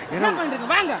 ஏய் என்ன பண்றீங்க?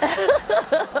 வாங்க.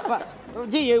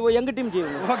 ஜி எங்க டீம் ஜி.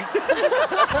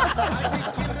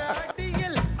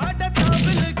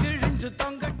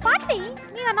 பாட்டி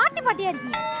நீங்க நாட்டி பாட்டியா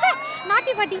இருக்கீங்க.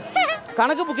 நாட்டி பாட்டி.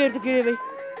 கணக்கு புக் எடுத்து கீழே வை.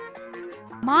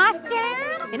 மாஸ்டர்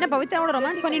என்ன பவித்ராவோட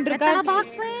ரொமான்ஸ் பண்ணிட்டு இருக்கா?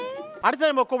 பாக்ஸ். அடுத்து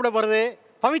நம்ம கூப்பிட போறது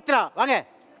பவித்ரா. வாங்க.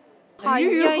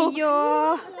 ஐயோ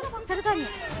எடுக்காதீங்க.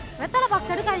 வெத்தலை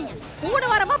பாக்ஸ் எடுக்காதீங்க. 3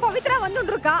 வாரமா பவித்ரா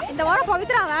வந்துட்டு இருக்கா. இந்த வாரம்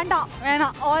பவித்ரா வேண்டாம்.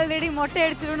 வேணாம், ஆல்ரெடி மொட்டை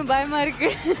அடிச்சிடும்னு பயமா இருக்கு.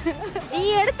 நீ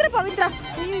எடுத்துரு பவித்ரா.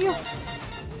 ஐயோ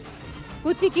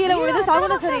குச்சி கீழே விழுந்து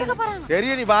சகுன சரி.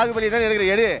 தெரியும் நீ பாகுபலி தான் எடுக்கிற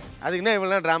எடு. அதுக்கு என்ன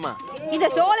இவ்வளவு டிராமா? இந்த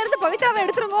ஷோல இருந்து பவித்ராவை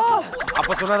எடுத்துருங்க.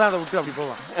 அப்ப சொன்னதா அதை விட்டு அப்படி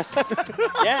போவான்.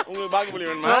 ஏன் உங்களுக்கு பாகுபலி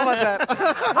வேணுமா?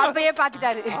 அப்பயே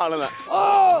பாத்துட்டாரு. அவ்வளவுதான்.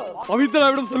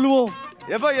 பவித்ராவிடம் சொல்லுவோம்.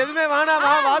 எப்ப எதுமே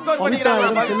வேணாமா வாக் அவுட் பண்ணிக்கிறாங்க.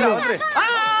 பவித்ரா வந்துரு.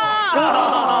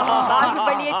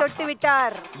 பாகுபலியை தொட்டு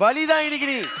விட்டார். பலி தான் இன்னைக்கு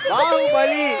நீ.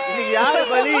 பாகுபலி இன்னைக்கு யாரு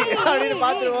பலி அப்படின்னு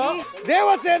பாத்துருவோம்.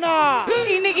 தேவசேனா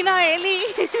இன்னைக்கு நான் எலி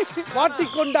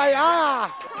மாட்டிக்கொண்டாயா?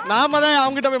 நாம தான்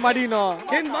அவங்ககிட்ட போய் மாட்டிக்கணும்.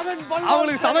 என் மகன்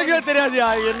அவங்களுக்கு சமைக்கவே தெரியாதியா?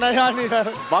 என்னையா நீ?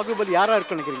 பாகுபலி யாரா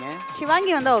இருக்குன்னு நினைக்கிறீங்க?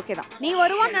 சிவாங்கி வந்தா ஓகே தான். நீ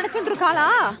வருவான்னு நினைச்சுட்டு இருக்காளா?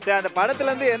 சரி அந்த படத்துல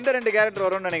இருந்து எந்த 2 கேரக்டர்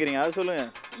வரும்னு நினைக்கிறீங்க அது சொல்லுங்க.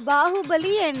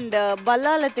 பாகுபலி அண்ட்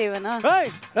பல்லால தேவனா?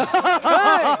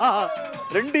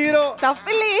 2 ஹீரோ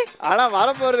தப்பில்லையே. ஆனா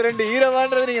வரப்போறது 2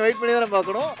 ஹீரோவான்றது நீங்க வெயிட் பண்ணி தானே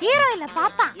பார்க்கணும். ஹீரோ இல்ல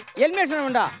பாத்தா. எலிமினேஷன்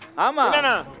உண்டா? ஆமா.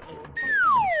 என்னண்ணா?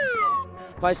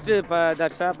 ஃபர்ஸ்ட்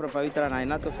தர்ஷா அப்புறம் பவித்ரா. நான்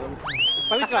என்னத்த சொல்றேன்?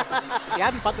 பவித்ரா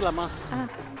யாருன்னு பாத்துலாமா?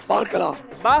 பார்க்கலாம்.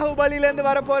 பாகுபலில இருந்து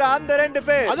வரப்போற அந்த 2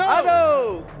 பேர் அதோ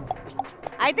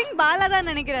ஐ திங்க் பாலா தான்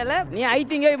நினைக்கிறேன்ல. நீ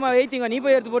ஐத்திங்க நீ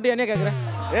போய் எடுத்து போட்டு என்ன கேக்குற?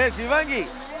 ஏய் சிவாங்கி.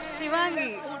 சிவாங்கி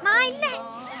நான் இல்ல.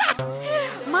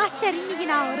 மாஸ்டர் இன்னைக்கு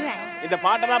நான் வருவேன். இந்த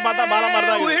பாட்டெல்லாம் பார்த்தா பாலா மாதிரி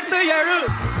தான் இருக்கு.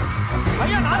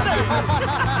 ஐயா நாதர்.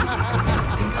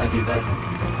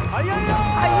 ஐயோ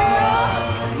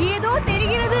ஏதோ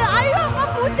தெரிகிறது. ஐயோ அம்மா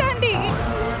பூச்சாண்டி.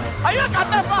 ஐயோ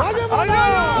கட்டப்பா.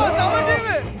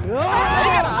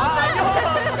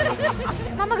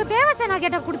 நமக்கு தேவசேனா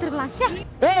கேட்ட கொடுத்துருக்கலாம்.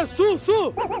 ஏய்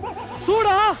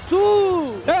சூடா சூ.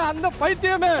 ஏய் அந்த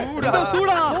பைத்தியமே இந்த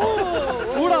சூடா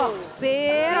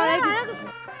பேரழகு.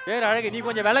 பேர் அழகு. நீ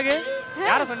கொஞ்சம் விலகு.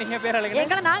 யார சொன்னீங்க பேர் அழகு?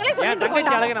 எங்களை நாங்களே என்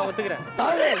தங்கச்சி அழகு நான் ஒத்துக்கிறேன்.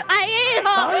 ஐயோ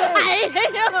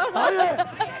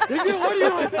எங்க ஓடியா?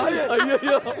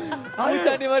 ஐயோ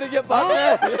பூச்சாண்டி வரைக்கும் பாக்க.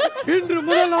 இன்று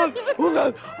முதல் நாள்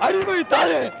உங்கள் அடிமை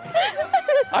தாயே.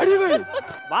 அடிமை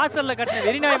வாசல்ல கட்டின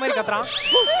வெறிநாய் மாதிரி கத்துறான்.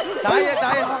 தாயே.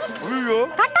 ஐயோ.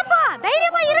 கட்டப்பா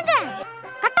தைரியமா இருங்க.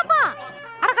 கட்டப்பா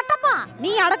அட கட்டப்பா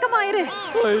நீ அடக்கமா இரு.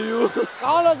 ஐயோ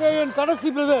காலகேயன் கடைசி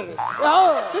பிரதர்.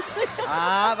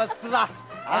 பஸ்ஸா.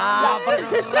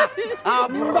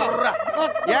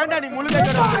 ஏன்டா நீ முழுக்க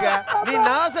கட்டறீங்க? நீ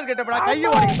நாசர் கட்டப்படா. கைய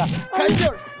ஓடிடா. கைய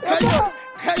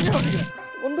ஓடிடா.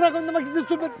 ஒன்றா கொஞ்சமா கிச்சு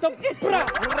துப்புறா.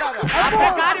 அப்படியே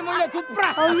காரி முள்ள துப்புறா.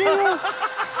 ஐயோ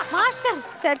மாஸ்டர்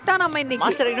செத்தா நம்ம இன்னைக்கு.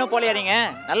 மாஸ்டர் இன்னும் போலையா நீங்க?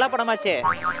 நல்ல படமாச்சே.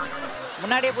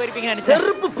 முன்னாடியே போயிருப்பீங்கன்னு நினைச்சேன்.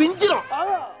 செருப்பு பிஞ்சிரும்.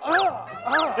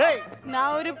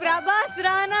 நான் ஒரு பிரபாஸ்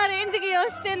ராணா ரேஞ்சுக்கு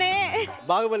யோசிச்சேனே.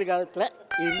 பாகுபலி காலத்துல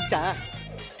இருந்துச்சா?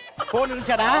 போன்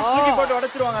இருந்துச்சாடா? தூக்கி போட்டு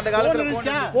உடைச்சிருவாங்க அந்த காலத்துல.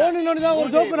 போன் இன்னொன்னு தான் ஒரு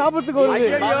ஜோக்கு ஞாபகத்துக்கு வருது.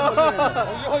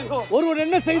 ஒருவன்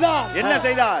என்ன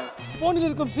செய்தான்? போனில்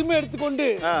இருக்கும் சிம்மை எடுத்துக்கொண்டு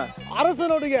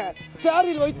அரசனுடைய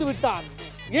சேரில் வைத்து விட்டான்.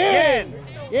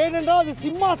 ஏனென்றால் அது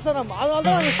சிம்மாசனம்.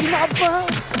 அதனால்தான் அந்த சிம்மா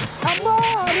அம்மா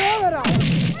அரோகரா.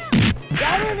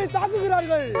 யாரோ என்னை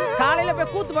தாக்குகிறார்கள். காலையில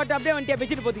போய் கூத்து பாட்டு அப்படியே வண்டியா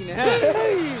பேசிட்டு போத்தீங்க.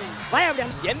 வாய் அப்படியே.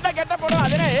 எந்த கெட்ட போடும்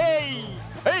அதனே.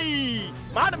 ஏய்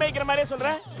மாடு மேய்க்கிற மாதிரியே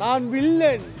சொல்றேன். நான்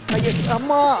வில்லன்.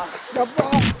 அம்மா அப்பா.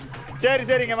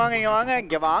 சரி இங்க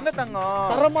வாங்க தங்கம்.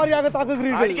 சரமாரியாக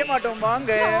தாக்குகிறீர்கள். அடிக்க மாட்டோம்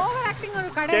வாங்க.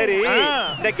 சரி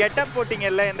இந்த கெட்டப்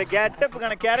போட்டீங்கல்ல, இந்த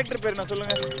கெட்டப்புக்கான கேரக்டர் பேர் நான்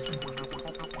சொல்லுங்க.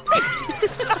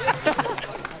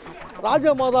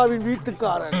 ராஜமாதாவின்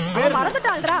வீட்டுக்காரன்.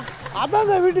 மறந்துட்டாள்டா.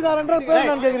 அதாங்க வீட்டுக்காரன்ற பேர்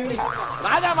நான் கேக்குறீங்க.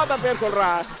 ராஜமாதா பேர் சொல்றா.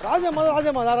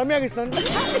 ராஜமாதா ரம்யா கிருஷ்ணன்.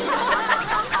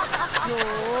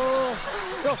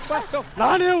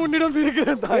 நானே உன்னிடம்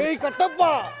இருக்கிறேன் தாய்.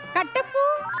 கட்டப்பா.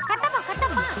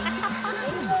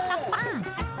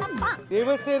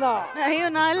 தேவசேனா. ஐயோ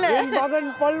நான் என் மகன்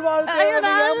பல்வாழ். ஐயோ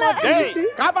நான்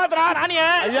காப்பாத்துறா ராணிய.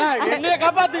 ஐயா என்னைய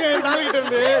காப்பாத்துங்க என் நாளைக்கிட்ட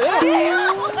இருந்து.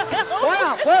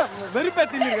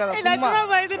 வெறுப்பேத்தி இருக்காத சும்மா.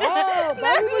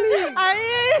 பாகுபலி.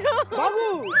 ஐயோ பாகு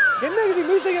என்ன இது?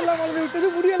 மீசை எல்லாம் வளர்ந்து விட்டது,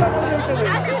 முடியெல்லாம் வளர்ந்து விட்டது.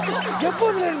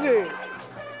 எப்போதுல இருந்து?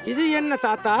 இது என்ன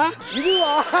தாத்தா?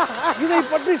 இதுவா? இதை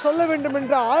பற்றி சொல்ல வேண்டும்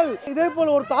என்றால் இதே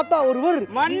போல ஒரு தாத்தா ஒருவர்.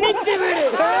 மன்னித்து விடு.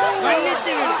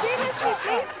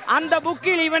 அந்த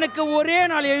புக்கில் இவனுக்கு ஒரே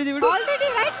நாள் எழுதி விடு. ஆல்ரெடி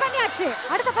ரைட் பண்ணியாச்சு.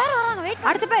 அடுத்த பேர் வராங்க. வெயிட்.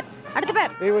 அடுத்த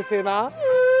பேர். தேவசேனா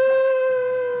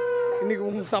இன்னைக்கு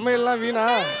உங்க சமையல்லாம் வீணா?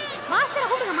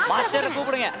 மாஸ்டரை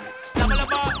கூப்பிடுங்க.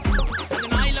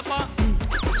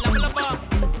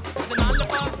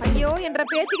 ஐயோ என்ற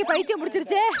பேத்திக்கு பைத்தியம்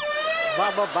முடிச்சிருச்சே. வா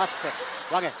பாஸ்கர்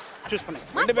வாங்க சூஸ் பண்ணுங்க.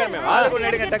 ரெண்டு பேருமே ஆளு கொண்டு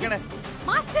எடுங்க டக்குனு.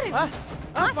 மாஸ்டர்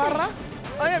பாறா.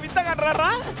 ஐயா வித்த காட்றாரா?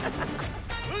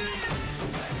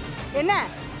 என்ன?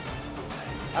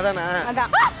 அதானா?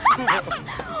 அதான்.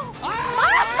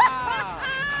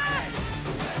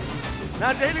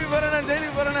 நான் ஜெயிலுக்கு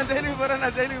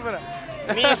போறேன்.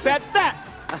 நீ செத்த.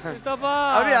 சித்தப்பா.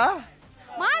 அப்படியா?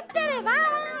 மாஸ்டர் வா.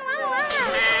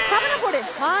 சமன போடு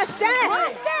மாஸ்டர்.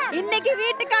 இன்னைக்கு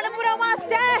வீட்டுக்கு அனுப்புறோம்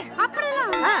மாஸ்டர்.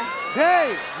 அப்படிலாம்.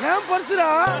 டேய் ஏன் பர்சுடா?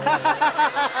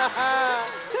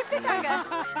 சுட்டுட்டாங்க.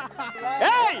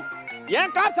 ஏய்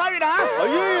ஏன் கார் சாவிடா?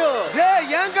 ஐயோ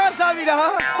டேய் ஏன் கார் சாவிடா?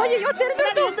 ஐயோ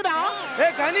தெரிஞ்சுடா.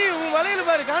 ஏய் கனி உன் வலையில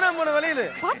பாரு காணாம போன வலையில.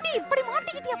 பாட்டி இப்படி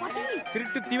மாட்டிக்கிட்டியா பாட்டி?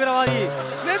 திருட்டு தீவிரவாதி.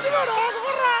 நெஜமாடா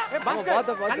போறா. ஏய்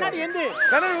பாஸ்கர் கண்ணாடி எந்து.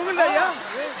 கண்ணாடி உங்கள்டா.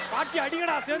 பாட்டி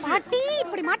அடிங்கடா சேர்ந்து. பாட்டி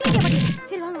இப்படி மாட்டிக்கிட்டியா பாட்டி?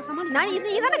 சரி வாங்க சமாளி. நான்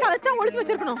இதான கலச்சா ஒளிச்சு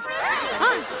வச்சிருக்கணும்.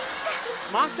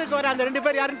 மாஸ்டருக்கு வர அந்த ரெண்டு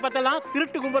பேர் யாருன்னு பார்த்தலாம்.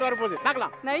 திருட்டு கும்பல் வர போகுது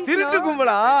பார்க்கலாம். திருட்டு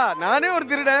கும்பலா? நானே ஒரு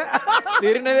திருடன்.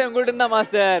 திருநதே உங்கள்ட்ட இருந்தா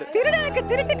மாஸ்டர். திருடனுக்கு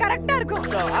திருட்டு கரெக்டா இருக்கும்.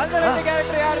 அந்த ரெண்டு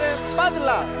கேரக்டர் யாரு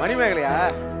பாத்துலாம். மணிமேகலையா?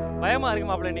 பயமா இருக்கு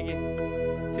மாப்ள இன்னைக்கு.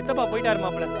 சித்தப்பா போயிட்டாரு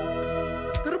மாப்ள.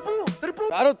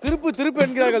 யாரோ திருப்பு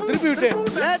என்கிறார்கள். திருப்பி விட்டேன்.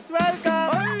 லெட்ஸ்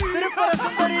வெல்கம் திருப்பர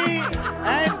சுந்தரி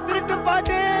and திருட்டு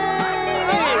பாட்டி.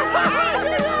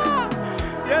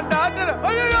 என் டாக்டர்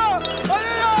ஐயோ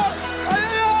ஐயோ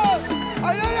ஐயோ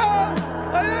ஐயோ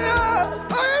ஐயோ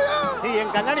ஐயோ நீ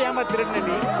என் கண்ணாடி ஏமா திருடுன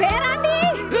நீ? பேராண்டி.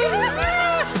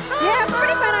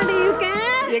 எப்படி பேராண்டி இருக்கேன்?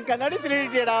 என் கண்ணாடி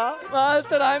திருடிட்டியடா.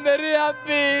 Master I am very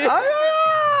happy.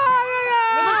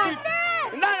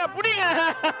 இந்தாங்க புடிங்க.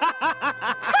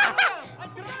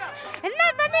 என்ன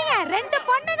சொன்னீங்க? ரெண்டு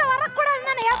பொண்ணுங்க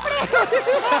வரக்கூடாதுன்னு எப்படி?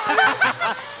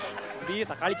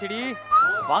 தக்காளி செடி.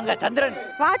 வாங்க சந்திரன்.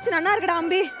 வாட்ச் நல்லா இருக்குடா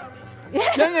அம்பி.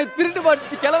 ஏங்க திருட்டு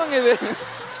பாட்டி கிளவங்க இது.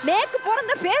 நேக்கு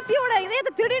பிறந்த பேத்தியோட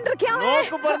இதயத்தை திருடின்னு இருக்கியா?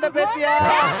 நோக்கு பிறந்த பேத்தியா?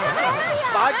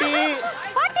 பாட்டி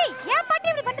பாட்டி ஏன் பாட்டி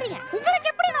இப்படி பண்றீங்க? உங்களுக்கு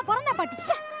எப்படி நான் பிறந்த பாட்டி?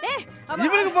 ஏய்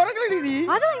இவனுக்கு பிறக்கலடி நீ.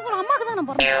 அது இவங்க அம்மாக்கு தான் நான்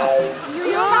பிறந்தேன்.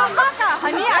 ஐயோ அம்மாக்கா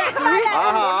நீ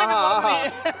ஆஹா.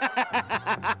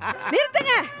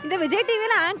 நிறுத்துங்க. இந்த விஜய்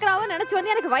டிவில ஆங்கராவ நினைச்சு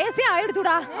வந்து எனக்கு வயசே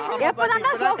ஆயிடுதுடா.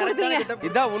 எப்பதான்டா ஷோ கொடுப்பீங்க?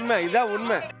 இதான்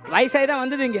உண்மை. வயசாய் தான்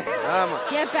வந்தது இங்க. ஆமா.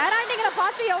 என் பேராண்டிங்களை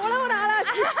பார்த்து எவ்வளவு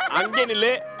நாளாச்சு. அங்கே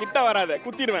நில்லு கிட்ட வராத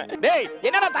குத்திடுவேன். டேய்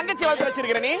என்னடா தங்கச்சி வளர்த்து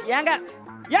வச்சிருக்கிற நீ? ஏங்க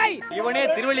ஏய் இவனே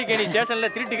திருவள்ளிக்கேணி ஸ்டேஷன்ல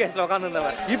திருட்டு கேஸ்ல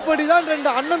உட்கார்ந்திருந்தவன். இப்படிதான் ரெண்டு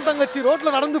அண்ணன் தங்கச்சி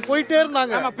ரோட்ல நடந்து போயிட்டே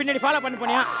இருந்தாங்க. ஆமா பின்னாடி ஃபாலோ பண்ணி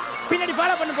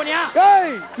போனியா?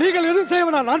 ஏய் நீங்கள் எதுவும் செய்ய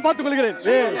வேணாம், நான் பார்த்துக் கொள்கிறேன்.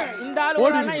 இந்த ஆளு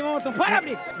ஓடுனா இவன் ஒருத்தன் போடா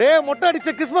அப்படி. டேய் மொட்டை அடிச்ச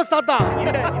கிறிஸ்மஸ் தாத்தா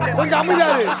கொஞ்சம் அமைதியா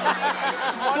இரு.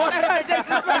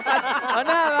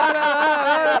 அண்ணா வேற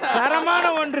தரமான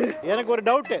ஒன்று. எனக்கு ஒரு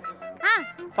டவுட்.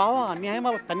 பாவம் அநியாயமா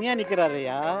தனியா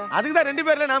நிக்கிறாருயா. அதுக்கு தான் ரெண்டு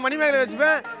பேர்ல நான் மணிமேகலை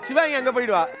வச்சுப்பேன். சிவாங்கி அங்க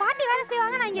போயிடுவா. பாட்டி வேலை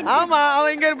செய்வாங்க நான் இங்க. ஆமா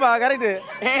அவன் இங்க இருப்பா. கரெக்ட்.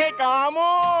 ஏய் காமோ.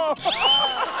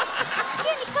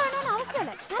 இங்க நிக்கணும்னு அவசியம்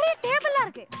இல்ல. நிறைய டேபிள்லாம்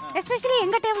இருக்கு. எஸ்பெஷலி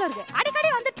எங்க டேபிள் இருக்கு. அடிக்கடி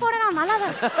வந்துட்டு போனா நல்லா தான்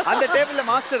இருக்கு. அந்த டேபிள்ல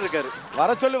மாஸ்டர் இருக்காரு.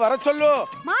 வர சொல்லு.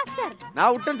 மாஸ்டர்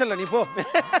நான் விட்டேன்னு சொல்ல நீ போ.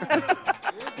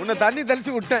 உன்னை தண்ணி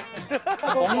தெளிச்சு விட்டேன்.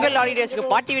 பொங்கல்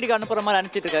ஹாலிடேஸ்க்கு பாட்டி வீட்டுக்கு அனுப்புற மாதிரி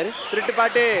அனுப்பிச்சிட்டு இருக்காரு. திருட்டு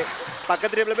பாட்டி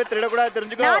பக்கத்து டேபிள்ல போய் திருட கூடாது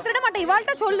தெரிஞ்சுக்கோ. நான் திருட மாட்டேன்.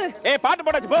 இவாள்ட்ட சொல்லு. ஏய் பாட்டு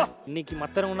போடாச்சு போ. இன்னைக்கு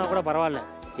மத்தறவங்கன்னா கூட பரவாயில்ல.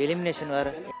 எலிமினேஷன் வேற.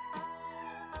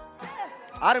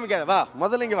 ஆரம்பிக்காத வா.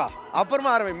 முதல்ல இங்க வா.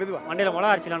 அப்புறமா ஆரம்பி மெதுவா. மண்டையில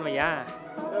மிளகா அடிச்சலான்னு வையா.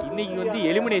 இன்னைக்கு வந்து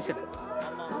எலிமினேஷன்.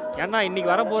 ஏன்னா இன்னைக்கு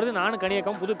வர போறது நானும்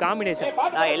கனியக்கம் புது காம்பினேஷன்.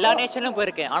 நான் எல்லா நேஷன்லயும்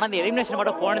போயிருக்கேன். ஆனா இந்த எலிமினேஷன்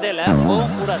மட்டும் போனதே இல்ல.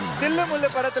 போகவும் கூடாது. தில்லு முல்லு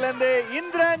படத்துல இருந்து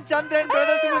இந்திரன் சந்திரன்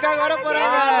பிரதர்ஸ் உங்களுக்காக வர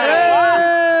போறாங்க.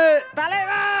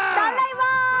 தலைவா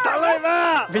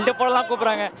பில்டப் போடலாம்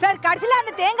கூப்பிடுறாங்க. சார் கடைசில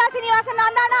அந்த தேங்காய் சீனிவாசன்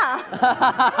நான் தானா?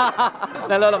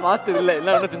 நல்ல மாஸ்டர் இல்ல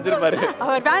எல்லாம் ஒண்ணு செஞ்சிருப்பாரு.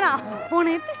 அவர் தானா?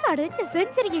 போன எபிசோட்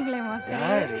செஞ்சிருக்கீங்களே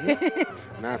மாஸ்டர்.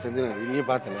 நான் செஞ்சேன். நீங்க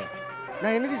பார்த்தல.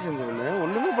 நான் என்னடி செஞ்சேன்?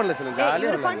 ஒண்ணுமே பண்ணல. சொல்ல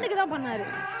ஜாலியா ஒரு ஃபன்னுக்கு தான் பண்ணாரு.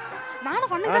 நானும்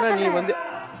ஃபன்னுக்கு ஆனா தான் நீ சொன்னேன். வந்து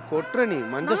கொட்ற நீ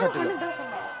மஞ்ச சட்டல. ஃபன்னுக்கு தான்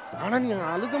சொன்னேன். ஆனா நீ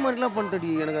அழுத மாதிரிலாம் பண்ணிட்டடி.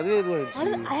 எனக்கு அதுவே இதுவாயிடுச்சு.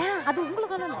 அது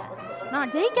உங்களுக்கு இல்ல.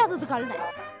 நான் ஜெயிக்காததுக்கு அழுதேன்.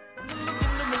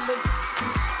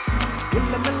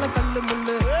 உள்ள மெல்ல கல்லு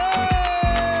முள்ளு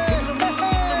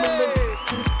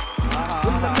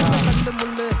கல்லு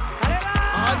முள்ளு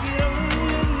ஆயிரம்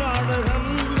நாடகம்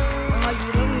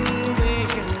ஆயிரம்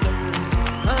வேஷங்கள்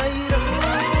ஆயிரம்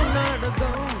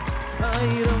நாடகம்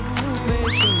ஆயிரம்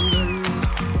வேஷங்கள்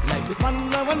லைக்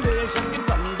பண்ணவன் வேஷத்தில்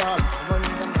வந்தால்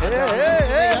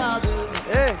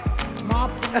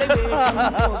மாப்பிள்ளை வேஷம்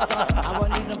போட்டால்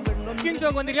அவனிடம்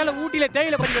ஊட்டியில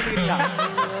தேயிலை பறி வந்துருக்கீங்களா?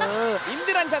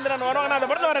 இந்திரன் சந்திரன் வருவாங்க. அந்த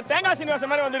படத்துல வர தேங்காய் சீனிவாசன்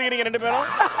மாதிரி வந்திருக்கீங்க ரெண்டு பேரும்.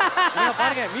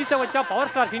 பாருங்க மீச வச்சா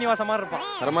பவர் ஸ்டார் சீனிவாசன் மாதிரி இருப்பான்.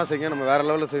 தரமா செய்யுங்க. நம்ம வேற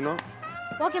லெவல்ல செய்யணும்.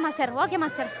 Okay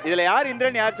master. இதுல யார்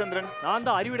இந்திரன் யார் சந்திரன்? நான்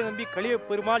தான் அறிவிட நம்பி கலிய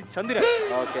பெருமாள் சந்திரன்.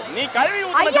 ஓகே நீ கழுவி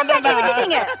ஊத்துன சந்திரன்டா.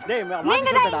 டேய்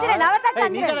நீங்க தான் இந்திரன். அவர் தான்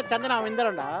நீ சந்திரன். தான் சந்திரன். அவன்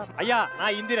இந்திரன்டா. ஐயா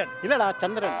நான் இந்திரன். இல்லடா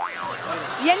சந்திரன்.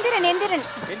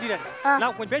 எந்திரன்.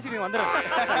 நான் கொஞ்சம் பேசிட்டு வந்துடுறேன்.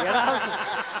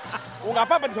 உங்க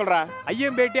அப்பா பத்தி சொல்றா.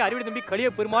 ஐயம்பேட்டை அறிவிட தம்பி கலிய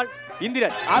பெருமாள்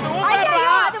இந்திரன். அது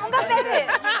உங்க பேரு.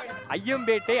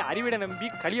 ஐயம்பேட்டை அறிவிட நம்பி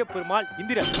கலிய பெருமாள்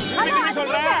இந்திரன். நீங்க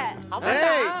சொல்ற.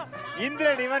 ஏய்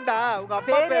இந்திரன் இவன்டா. உங்க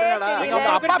அப்பா பேர் என்னடா?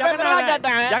 உங்க அப்பா பேர் என்னடா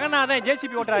கேட்டேன். ஜெகநாதன்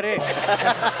ஜேசிபி ஓட்டறாரு.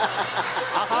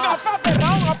 உங்க அப்பா பேர்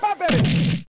உங்க அப்பா பேர்.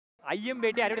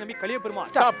 ஐயம்பேட்டை அறிவிட நம்பி கலிய பெருமாள்.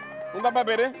 ஸ்டாப். உங்க அப்பா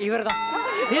பேரு? இவர்தான்.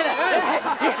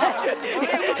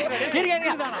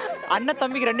 அண்ணன்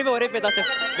தம்பிக்கு ரெண்டுமே ஒரே பேர் தான்.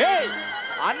 ஏய்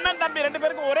அண்ணன் தம்பி ரெண்டு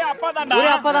பேருக்கும் ஒரே அப்பா தான்டா. ஒரே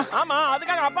அப்பா தான். ஆமா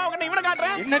அதுக்காக அப்பா கிட்ட இவனை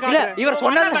காட்றேன். என்ன காட்ற? இவர்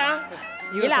சொன்னது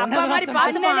இல்ல அப்பா மாதிரி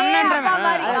பாத்துட்டேன்.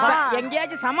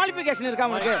 எங்கேயாச்சும் சமாளிபிகேஷன் இருக்கா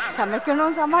உங்களுக்கு?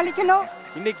 சமைக்கணும் சமாளிக்கணும்.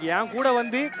 இன்னைக்கு என் கூட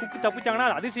வந்து குக்கு தப்பிச்சாங்கன்னா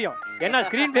அது அதிசயம். என்ன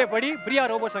ஸ்கிரீன் பிளே படி பிரியா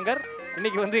ரோபோ சங்கர்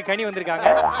இன்னைக்கு வந்து கனி வந்திருக்காங்க.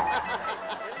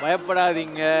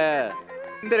 பயப்படாதீங்க.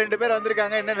 இந்த ரெண்டு பேர்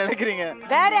வந்திருக்காங்க. என்ன நினைக்கிறீங்க?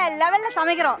 வேற லெவல்ல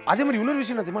சமைக்கிறோம். அதே மாதிரி இன்னொரு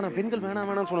விஷயம் தெரியுமா, நான் பெண்கள்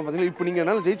வேணாம்னு சொன்னேன் பாத்தீங்களா. இப்போ நீங்க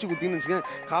என்னால ஜெயிச்சு குத்தின்னு வச்சுக்கேன்,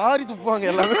 காரி துப்புவாங்க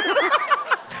எல்லாமே.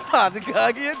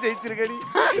 அதுக்காகவே ஜெயிச்சிருக்கடி.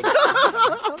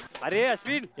 அரே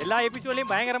அஸ்வின், எல்லா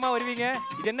எபிசோட்லயும் பயங்கரமா வருவீங்க.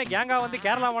 இது என்ன கேங்கா வந்து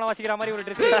கேரளா மன வாசிக்கிற மாதிரி ஒரு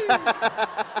ட்ரெஸ்.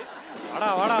 வாடா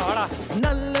வாடா வாடா.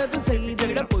 நல்லது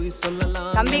செய்திட போய்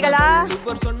சொல்லலாம். தம்பிகளா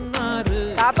இவர் சொன்னாரு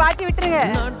காப்பாத்தி விட்டுருங்க.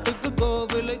 நாட்டுக்கு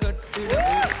கோவில் கட்டிட.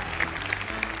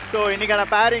 ஸோ இன்னைக்கான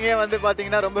பேரிங்கே வந்து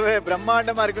பார்த்தீங்கன்னா ரொம்பவே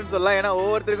பிரம்மாண்டமாக இருக்குன்னு சொல்லலாம். ஏன்னா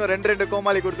ஒவ்வொருத்தருக்கும் ரெண்டு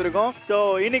கோமாளி கொடுத்துருக்கோம். ஸோ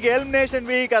இன்னைக்கு எலிமினேஷன்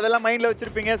வீக் அதெல்லாம் மைண்டில்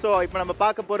வச்சிருப்பீங்க. ஸோ இப்போ நம்ம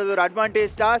பார்க்க போகிறது ஒரு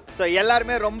அட்வான்டேஜ் டாஸ்க். ஸோ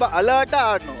எல்லாருமே ரொம்ப அலர்ட்டாக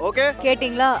ஆடணும். ஓகே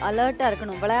கேட்டிங்களா? அலர்ட்டா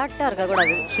இருக்கணும், விளையாட்டா இருக்க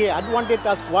கூடாது. அட்வான்டேஜ்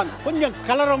டாஸ்க் 1 கொஞ்சம்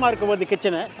கலரமாக இருக்கும் போது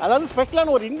கிச்சனை, அதாவது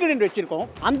ஸ்பெஷலான ஒரு இன்கிரீடியன்ட் வச்சிருக்கோம்.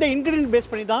 அந்த இன்கிரீடியன்ட்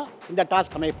பேஸ் பண்ணி தான் இந்த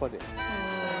டாஸ்க் அமைய போகுது.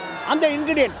 அந்த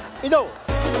இன்கிரீடியன்ட் இதோ.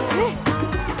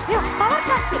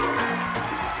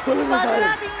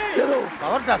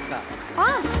 பவர் டாஸ்கா?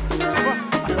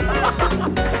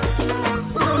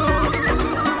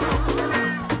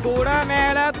 கூட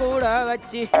மேல கூட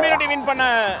வச்சு கம்யூனிட்டி வின் பண்ண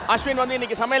அஸ்வின் வந்து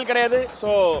இன்னைக்கு சமையல் கிடையாது.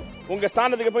 சோ உங்க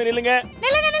ஸ்தானத்துக்கு போய் நில்லுங்க.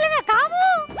 நில்லுங்க காமு.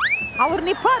 அவர்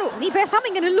நிப்பாரு, நீ பேசாம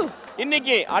இங்க நில்லு.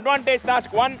 இன்னைக்கு அட்வான்டேஜ்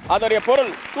டாஸ்க் 1 அதோட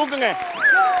பொருள் தூக்குங்க.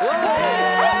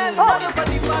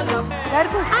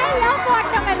 I love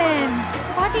watermelon.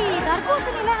 பாட்டி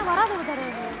தர்பூசணில எனக்கு வராது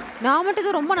தருவது. நான் மட்டும்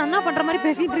இது ரொம்ப நன்னா பண்ற மாதிரி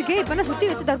பேசிட்டு இருக்கேன். இப்போ என்ன சுத்தி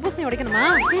வச்சு தர்பூசணி உடைக்கணுமா?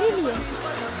 தெரியலையே.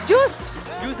 ஜூஸ்.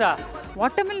 ஜூஸா?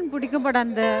 வாட்டர்மெலன் பிடிக்கப்பட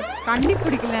அந்த கண்டி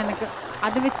பிடிக்கல எனக்கு.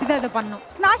 அதை வச்சு தான் இதை பண்ணோம்.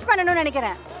 ஸ்மாஷ் பண்ணணும்னு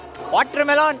நினைக்கிறேன்.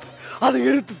 வாட்டர்மெலன் அதை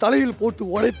எடுத்து தலையில் போட்டு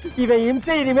உடைத்து இவன்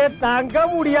இம்சை இனிமே தாங்க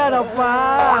முடியாதப்பா.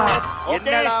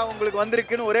 என்னடா உங்களுக்கு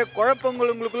வந்திருக்குன்னு ஒரே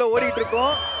குழப்பங்கள் உங்களுக்குள்ள ஓடிட்டு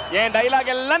இருக்கோம். என்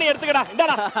டைலாக் எல்லாம் நீ எடுத்துக்கடா.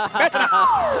 இந்தாடா பேசுடா.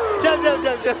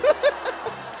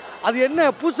 அது என்ன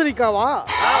பூசணிக்காவா?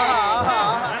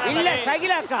 இல்ல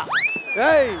சகிலாக்கா.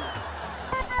 ஏய்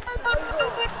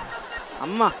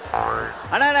அம்மா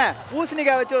அண்ணா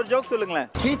பூசணிக்காய் வச்சு ஒரு ஜோக் சொல்லுங்களேன்.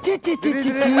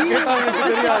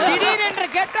 திடீரென்று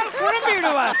கேட்டால் குழம்பி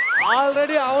விடுவார்.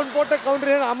 ஆல்ரெடி அவன் போட்ட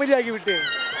கவுண்டரை அமைதியாகி விட்டு.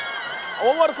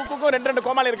 ஒவ்வொரு குக்குக்கும் ரெண்டு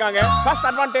கோமாளி இருக்காங்க. ஃபர்ஸ்ட்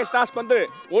அட்வான்டேஜ் டாஸ்க் வந்து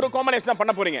ஒரு கோமாளி தான்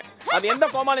பண்ண போறீங்க. அது எந்த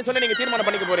கோமாளி சொல்லி நீங்க தீர்மானம்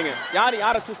பண்ணிக்க போறீங்க.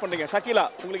 யாரை சூஸ் பண்றீங்க? ஷக்கீலா,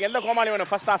 உங்களுக்கு எந்த கோமாளி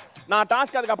வேணும் ஃபர்ஸ்ட் டாஸ்க்? நான்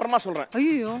டாஸ்க் அதுக்கு அப்புறமா சொல்றேன்.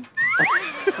 ஐயோ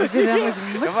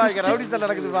ரவுடி சார்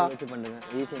நடக்குதுப்பா. பண்ணுங்க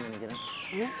ஈஸியா நினைக்கிறேன்.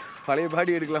 பழைய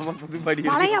பாடி எடுக்கலாமா புது பாடி?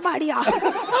 பழைய பாடியா?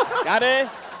 யாரு?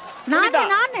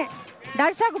 நானே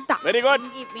தர்ஷா குப்தா. Very good.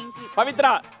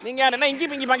 பவித்ரா, நீங்க என்ன இங்கி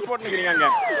பிங்கி பாங்கி போட்டு நிக்கிறீங்க?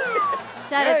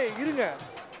 சரி இருங்க.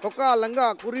 தொக்கா லங்கா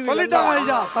குருவி சொல்லிட்டாங்க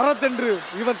ஐயா சரத் என்று.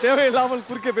 இவன் தேவையில்லாமல்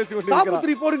குறுக்கே பேசி கொண்டிருக்கிறான்.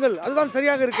 சாபுத்திரி போடுங்கள், அதுதான்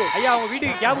சரியாக இருக்கு. ஐயா அவங்க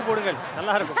வீட்டுக்கு கேப் போடுங்கள்,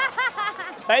 நல்லா இருக்கும்.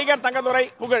 டைகர் தங்கதுரை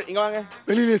புகழ் இங்க வாங்க.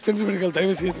 வெளியிலே சென்று விடுங்கள்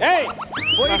தயவு செய்து. ஏய்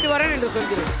போயிட்டு வரேன் என்று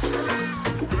சொல்கிறேன்.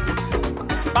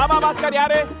 பாபா பாஸ்கர்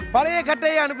யாரு? பழைய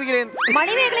கட்டையை அனுப்புகிறேன்.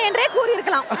 மணிமேகலை என்றே கூறி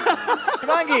இருக்கலாம்.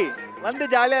 சிவாங்கி வந்து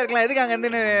ஜாலியா இருக்கலாம். எதுக்கு அங்க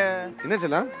இருந்து என்ன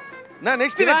சொல்லலாம்? நான்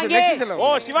நெக்ஸ்ட் சொல்லலாம். ஓ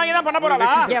சிவாங்கி தான் பண்ண போறாளா?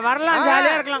 இங்க வரலாம்,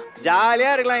 ஜாலியா இருக்கலாம்.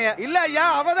 ஜாலியா இருக்கலாம். இல்ல ஐயா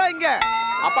அவதான் இங்க.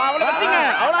 அப்ப அவளை வச்சுங்க,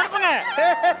 அவளை அனுப்புங்க.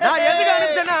 நான் எதுக்கு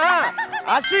அனுப்பிச்சேன்னா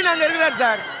அஸ்வின் அங்க இருக்கிறார்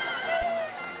சார்.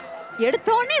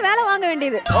 எடுத்தோடனே வேலை வாங்க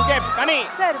வேண்டியது. ஓகே கனி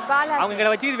சார் பாலா அவங்க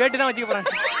எங்களை வச்சு வேட்டு தான் வச்சுக்க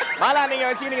போறாங்க. பாலா நீங்க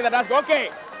வச்சுக்கிட்டீங்க இந்த டாஸ்க். ஓகே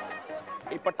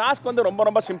இப்ப டாஸ்க் வந்து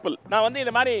ரொம்ப சிம்பிள். நான் வந்து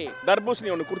இந்த மாதிரி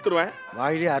தர்பூசணி ஒன்னு கொடுத்துருவேன்.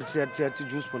 வாயிலே அரிச்சு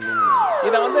ஜூஸ் பண்ணுங்க.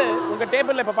 இத வந்து உங்க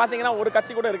டேபிள்ல இப்ப பாத்தீங்கன்னா ஒரு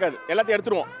கத்தி கூட இருக்காது. எல்லாத்தையும்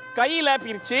எடுத்துருவோம். கையில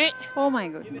பிரிச்சு ஓ மை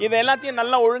காட். இத எல்லாத்தையும்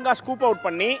நல்லா ஒழுங்கா ஸ்கூப் அவுட்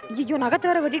பண்ணி. ஐயோ நகத்தை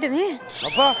வர வெட்டிட்டனே.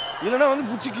 அப்பா இல்லனா வந்து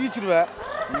புச்சி கீச்சிடுவே.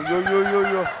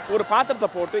 ஐயோ ஒரு பாத்திரத்தை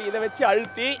போட்டு இத வச்சு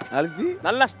அழுத்தி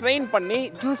நல்லா ஸ்ட்ரெயின் பண்ணி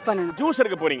ஜூஸ் பண்ணனும். ஜூஸ்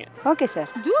எடுக்க போறீங்க. Okay sir.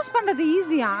 ஜூஸ் பண்றது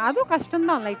ஈஸியா? அது கஷ்டம்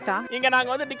தான் லைட்டா. இங்க நாங்க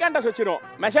வந்து டிகாண்டர்ஸ் வச்சிரோம்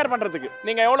மெஷர் பண்றதுக்கு.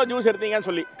 நீங்க எவ்வளவு ஜூஸ் எடுத்தீங்கன்னு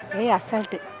சொல்லி. ஏய்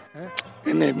அசால்ட்.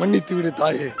 என்னை மன்னித்து விடு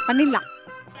தாயே. பண்ணிடலாம்,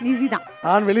 ஈஸி தான்.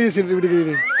 நான் வெளியே சென்று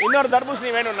விடுகிறேன். இன்னொரு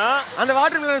தர்பூசணி வேணும்னா அந்த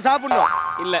வாட்டர் மெலன் சாப்பிடணும்.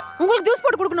 இல்ல உங்களுக்கு ஜூஸ்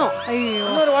போட்டு கொடுக்கணும். ஐயோ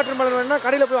இன்னொரு வாட்டர் மெலன் வேணா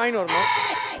கடையில போய் வாங்கிட்டு வரணும்.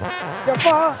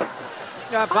 எப்பா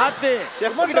பார்த்து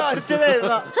செம்மண்டா அடிச்சதே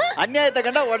இதுதான். அநியாயத்தை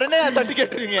கண்டா உடனே தட்டி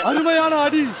கேட்டுருவீங்க. அருமையான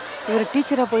அடி. ஒரு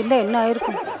டீச்சரா போயிருந்தா என்ன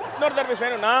ஆயிருக்கும்? இன்னொரு தடவை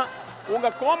வேணும்னா உங்க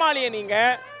கோமாளியை நீங்க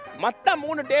மத்த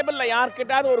 3 டேபிள்ல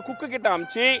யார்கிட்டாவது ஒரு குக்கு கிட்ட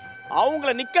அமிச்சு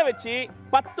அவங்கள நிக்க வச்சு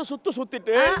 10 சுத்து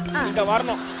சுத்திட்டு இங்க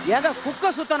வரணும். ஏதோ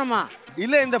குக்க சுத்தணுமா?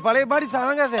 இல்ல இந்த பழைய பாடி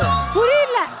சாங்காதே.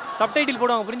 புரியல. சப்டைட்டில்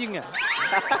போடுவாங்க புரிஞ்சுங்க.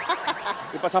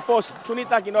 இப்ப சப்போஸ்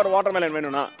சுனிதாக்கு இன்னொரு வாட்டர்மெலன்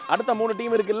வேணும்னா அடுத்த 3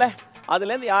 டீம் இருக்குல்ல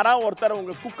அதுல இருந்து யாராவது ஒருத்தர்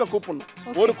உங்க குக்க கூப்பிடணும்.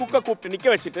 ஒரு குக்க கூப்பிட்டு நிக்க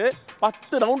வச்சுட்டு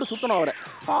 10 ரவுண்ட் சுத்தணும் அவரை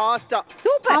ஃபாஸ்டா.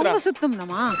 சூப்பர். அவங்க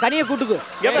சுத்தணுமா? தனியா கூட்டுக்கு.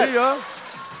 ஐயோ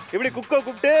இப்படி குக்க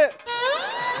கூப்பிட்டு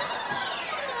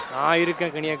நான்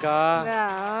இருக்கேன் கனியக்கா.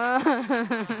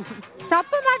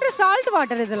 சப்ப மேட்டர் சால்ட்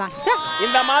வாட்டர் இதெல்லாம்.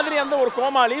 இந்த மாதிரி அந்த ஒரு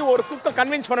கோமாளி ஒரு குக்க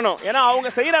கன்வின்ஸ் பண்ணணும். ஏன்னா அவங்க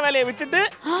செய்யற வேலையை விட்டுட்டு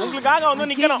உங்களுக்காக வந்து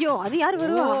நிக்கணும். ஐயோ அது யார்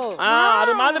வருவா?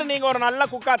 அது மாதிரி நீங்க ஒரு நல்ல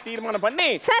குக்கா தீர்மானம் பண்ணி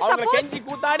அவங்கள கெஞ்சி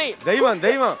கூத்தாடி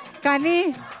தெய்வம் கனி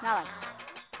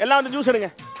எல்லாம் வந்து ஜூஸ்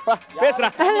எடுங்க. பேசுறா.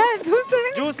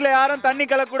 ஜூஸ்ல யாரும் தண்ணி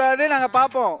கலக்கூடாது. நாங்க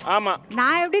பாப்போம். ஆமா.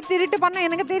 நான் எப்படி திருட்டு பண்ண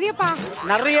எனக்கு தெரியும்ப்பா.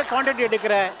 நிறைய குவாண்டிட்டி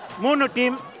எடுக்கிற 3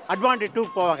 டீம் அட்வான்டேஜ் 2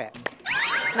 போவாங்க.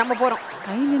 நம்ம போறோம்.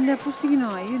 கையில இந்த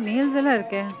புசிக்கணும். ஐயோ நேல்ஸ் எல்லாம்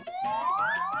இருக்கே.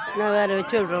 நான் வேற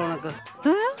வச்சு விடுறேன் உனக்கு.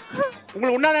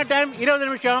 உங்களுக்கு உண்டான டைம் 20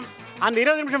 நிமிஷம். அந்த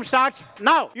 20 நிமிஷம் ஸ்டார்ட்ஸ்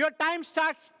நவ. யுவர் டைம்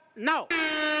ஸ்டார்ட்ஸ் நவ.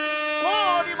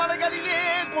 கோடி மலைகளிலே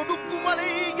கொடுக்குமலை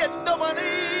எந்த மலை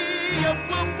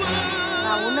எப்பப்ப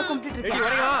நான் உன்னை கும்பிட்டுட்டு இருக்கேன்.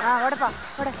 ஓடப்பா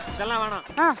ஓட. இதெல்லாம் வேணாம்.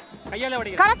 கையால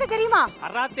வடிங்க. கலக்க தெரியுமா?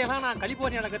 அராத்தேலாம் நான்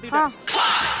கலிபோர்னியால கத்துக்கிட்டேன்.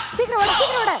 சீக்கிரம் ஓட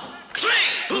சீக்கிரம் ஓட.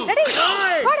 ரெடி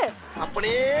ஓடு.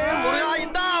 அப்படியே முருகா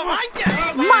இந்தா வாங்க.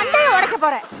 மண்டைய உடைக்க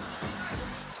போறேன்.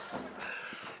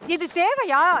 இது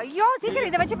தேவையா? ஐயோ சீக்கிரம்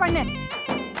இத வச்சு பண்ணு.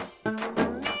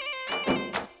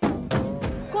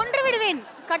 கொன்று விடுவேன்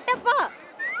கட்டப்பா.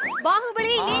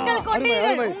 பாகுபலி நீங்கள்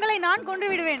கொன்றீர்கள். உங்களை நான் கொன்று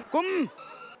விடுவேன்.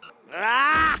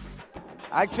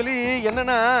 ஆக்சுவலி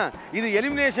என்னன்னா இது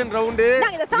எலிமினேஷன் ரவுண்டு.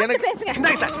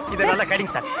 இத நல்லா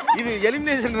கடிங்க சார். இது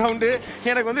எலிமினேஷன் ரவுண்டு.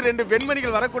 எனக்கு வந்து 2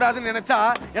 பெண்மணிகள் வரக்கூடாதுன்னு நினைச்சா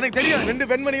எனக்கு தெரியும் 2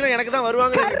 பெண்மணிகளும் எனக்கு தான்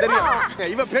வருவாங்கன்னு எனக்கு தெரியும்.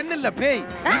 இவ பெண் இல்ல பேய்.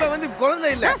 இவ வந்து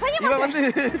குழந்தை இல்ல. இவ வந்து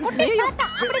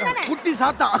குட்டி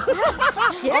சாத்தா.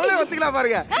 அவளே ஒத்துக்கலாம்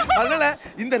பாருங்க. அதனால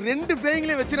இந்த 2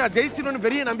 பேய்களையும் வச்சு நான் ஜெயிச்சிடணும்னு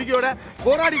பெரிய நம்பிக்கையோட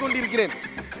போராடி கொண்டிருக்கிறேன்.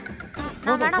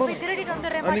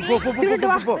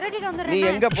 நீ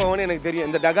எங்க போவன்னு எனக்கு தெரியும்.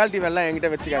 இந்த டகால்டி வெல்லாம் என்கிட்ட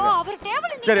வச்சுக்காத.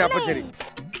 சரி அப்ப சரி.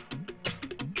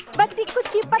 பத்தி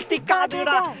குச்சி பத்தி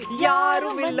காதுடா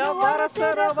யாரும் இல்ல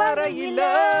வரசர வர இல்ல.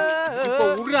 இப்போ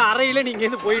உள்ள அறையில நீங்க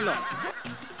இருந்து போயிடலாம்.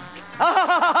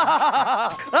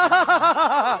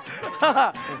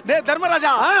 டேய்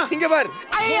தர்மராஜா இங்க பார்.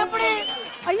 எப்படி?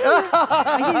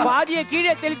 பாதியை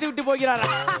கீழே தெளித்து விட்டு போகிறாரா?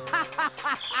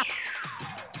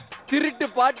 திருட்டு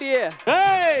பாட்டியே.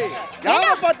 ஏய் யார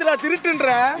பாத்துடா திருட்டுன்ற?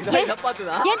 என்ன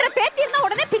பாத்துடா? என்ற பேத்தி இருந்தா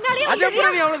உடனே பின்னாடியே அதே போல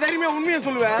நீ அவ்வளவு தைரியமா உண்மையை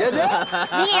சொல்லுவ.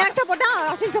 நீ எனக்கு சப்போர்ட்டா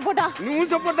அஸ்வின் சப்போர்ட்டா? நீ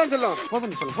உன் சப்போர்ட் தான் சொல்லும்.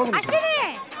 போதும் சொல்லு. அஸ்வினி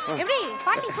எப்படி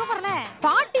பாட்டி சூப்பர்ல?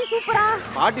 பாட்டி சூப்பரா?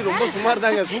 பாட்டி ரொம்ப சுமார்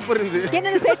தாங்க. சூப்பர் இருந்து.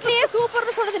 என்ன செட்லயே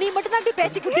சூப்பர்னு சொல்றது நீ மட்டும் தான்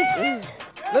பேத்தி குட்டி.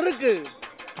 நெருக்கு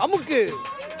அமுக்கு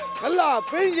நல்லா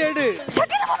பேஞ்சு எடு.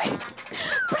 சக்கர மாமே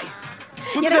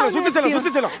சுத்தி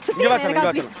செல்லும். இங்க வா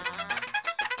செல்லும்.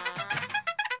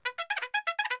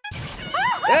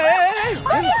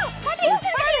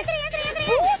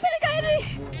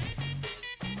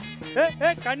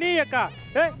 கனி அக்கா.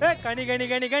 கனி கனி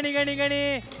கனி கனி கனி கனி.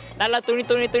 நல்லா துணி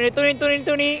துணி துணி துணி துணி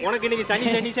துணி. உனக்கு இன்னைக்கு சனி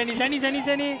சனி சனி சனி சனி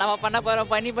சனி. நம்ம பண்ண போறோம்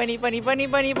பனி பனி பனி பனி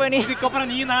பனி பனி. இதுக்கப்புறம்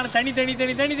நீ நான் தனி தனி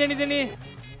தனி தனி தனி தனி.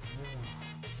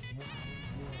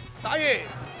 தாயே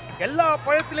எல்லா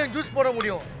பழத்திலும் ஜூஸ் போட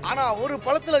முடியும். ஆனா ஒரு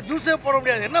பழத்துல ஜூஸே போட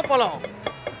முடியாது. என்ன பழம்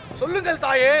சொல்லுங்கள்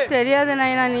தாயே. தெரியாது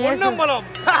நைனா நீ. என்ன பழம்?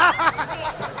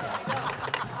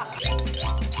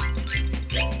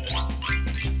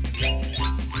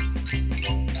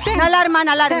 நல்லா இருமா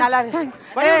நல்லா இரு நல்லா இரு.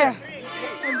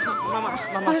 மாமா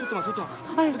சுத்துமா.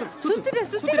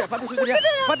 சுத்துடா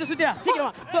பத்து சுத்தியா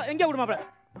சீக்கிரமா எங்க விடு மாப்ள.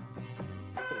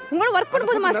 உங்கள வர்க்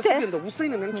பண்ணும்போது மாஸ்டர் இந்த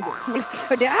உசைனை நினைச்சுக்கோ.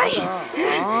 டேய்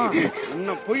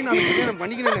என்ன போய் நான் கல்யாணம்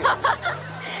பண்ணிக்கிறேன்.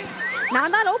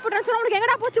 நான் தான் லவ் பண்றேன்னு சொன்னா உங்களுக்கு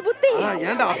எங்கடா போச்சு புத்தி?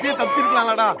 ஏன்டா அப்பவே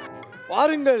தப்பிச்சிருக்கலாம்லடா.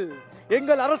 பாருங்கள்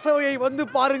எங்கள் அரசவையை வந்து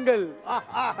பாருங்கள்.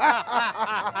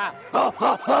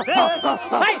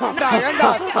 ஏண்டா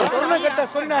சொன்ன கட்ட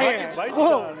சொன்னாயே.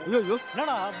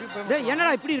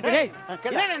 என்னடா இப்படி இருக்கு? டேய்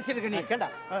என்ன நினைச்சிருக்க நீ? கேடா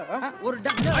ஒரு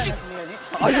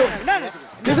ஐயோ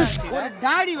ஒரு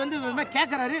டாடி வந்து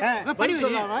கேக்குறாரு. படி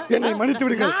சொல்லாம என்னை மன்னித்து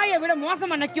விடுங்கள். நாயை விட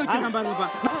மோசமா நக்கி வச்சிருக்கான் பாருங்கப்பா.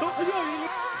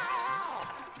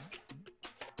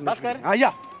 பாஸ்கர்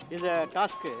ஐயா இந்த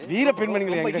டாஸ்க் வீர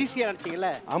பெண்மணிகளே ரொம்ப ஈஸியா நினைச்சீங்கல்ல?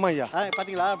 ஆமா ஐயா.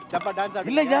 பாத்தீங்களா? டப்பா டான்ஸ்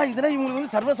ஆடுறீங்க. இல்ல ஐயா, இதெல்லாம் இவங்களுக்கு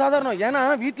வந்து சர்வசாதாரணம். ஏன்னா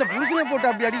வீட்ல புருஷனை போட்டு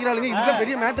அப்படி அடிக்கிறாளுங்க. இதுதான்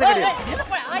பெரிய மேட்டர் கிடையாது.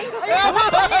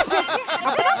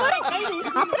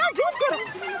 அப்புறம் ஜூஸ் வரும்.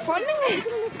 பண்ணுங்க.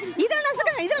 இதெல்லாம்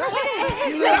நசுங்க. இதெல்லாம் நசுங்க.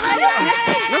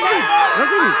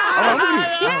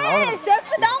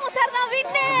 ஷெஃப் தாமு சார் தான்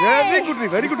வின்னு.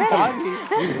 வெரி குட்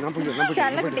நான் போய்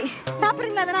சல்லக்குட்டி.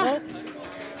 சாப்பிடுறீங்களா அதனா?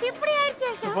 இப்படி ஆயிடுச்சு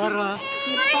ஷெஃப்.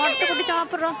 பாட்டு குட்டி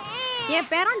சாப்பிடுறோம். என்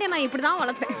பேரண்ட நான் இப்படி தான்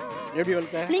வளர்த்தேன். எப்படி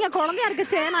வளர்த்த? நீங்க குழந்தையா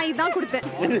இருக்கச்சே நான் இதான் கொடுத்தேன்.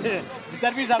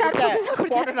 தர்பீஸ் சாப்பிட்டேன்.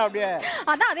 போட்டேன் அப்படியே.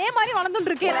 அதான் அதே மாதிரி வளர்ந்துட்டு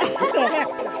இருக்கேன்.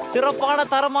 சிறப்பான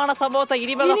தரமான சம்பவத்தை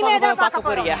இனிமே தான் பார்க்க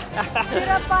போறீங்க.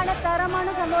 சிறப்பான தரமான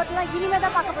சம்பவத்துல இனிமே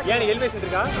தான் பார்க்க போறீங்க. ஏன் எலிவேஷன்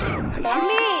இருக்கா?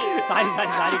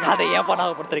 சாரி. அதை ஏன்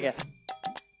பண்ணாம கொடுத்துருங்க.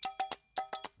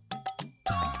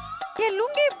 என்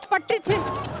லுங்கி பட்டுச்சு.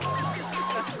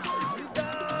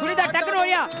 சுனிதா டக்குனு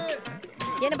ஓடியா.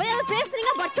 என்ன போய் அத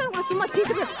பேசுறீங்க பச்சர் உங்களை சும்மா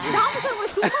சீத்து. தாமு சார் உங்களை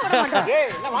சும்மா விட மாட்டாங்க. ஏய்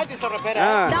என்ன வாத்தி சொல்ற பேரா?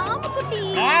 தாமு குட்டி.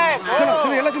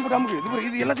 சொல்லு எல்லாத்தையும் போடு அமுக்கு.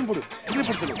 இது எல்லாத்தையும் போடு. இது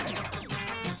போடு சொல்லு.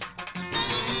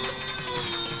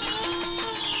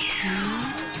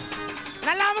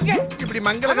 நல்லா அமுக்கு. இப்படி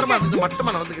மங்களகரமா இருந்து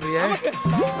மட்டமா நடந்துக்கிறியே.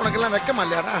 உனக்கெல்லாம் வெக்கமா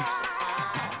இல்லையாடா?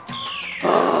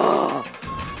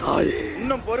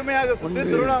 இன்னும் பொறுமையாக கொண்டு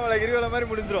திருவண்ணாமலை கிரிவலம் மாதிரி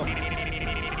முடிஞ்சிரும்.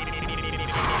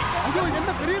 ஐயோ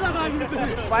என்ன பெரியதா ஆகிடுது.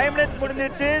 5 minutes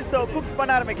முடிஞ்சிருச்சு. சோ குக்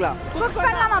பண்ண ஆரம்பிக்கலாம். குக்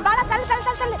பண்ணலாமா? பாலா தள்ளு.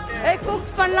 ஏய் குக்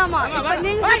பண்ணலாமா? இப்ப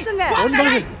நீங்க சொல்லுங்க.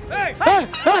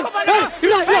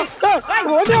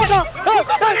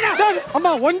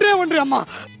 அம்மா ஒன்றே அம்மா.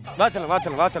 வாச்சல.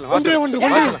 ஒன்றே. 1 2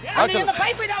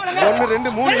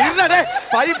 3 இல்ல டேய்.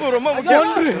 பைப்பு ரொம்ப முக்கியம்.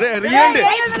 2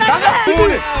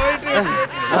 3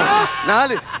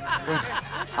 4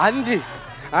 5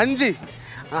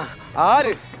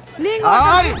 6 நீங்க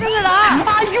சொல்லுங்கடா.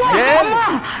 7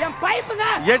 என் பைப்புங்க.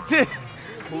 8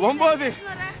 9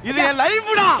 இது என்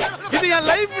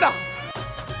லைஃப்டா.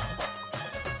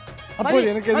 அப்போ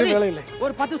எனக்கு எதுவும் வேலை இல்லை.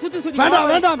 ஒரு 10 சுத்து.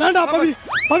 வேண்டாம் பவி.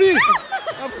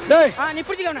 டேய் நீ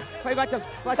பிடிச்சிக்கவன. போய் வாச்சல்.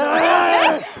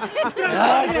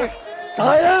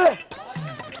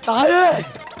 தாயே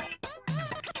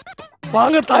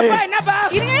வாங்க தாயே. என்னப்பா?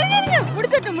 இருங்க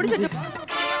முடிச்சிட்டு.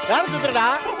 யாரா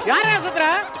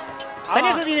சுத்துறா?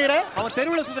 தனியா சுத்தினீங்க. அவன்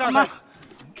தெருவுல சுத்துறான்.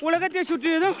 உலகத்தை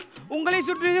சுற்றியதும் உங்களை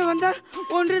சுற்றியதும் வந்தா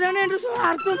ஒன்றுதானே என்று சொல்ல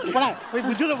அர்த்தம். போய்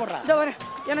குஜுல போடுறா. இந்த வர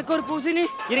எனக்கு ஒரு பூசணி.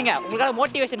 இருங்க, உங்களுக்காக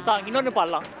மோட்டிவேஷன் சாங் இன்னொன்னு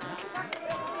பாடலாம்.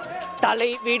 தலை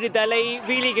விடுதலை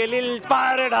விழிகளில்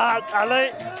பாரடா தலை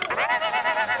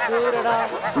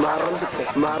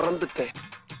மறந்துட்டேன்.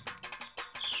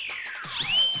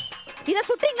 இத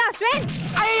சுட்டீங்களா ஸ்வேன்?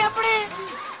 எப்படி?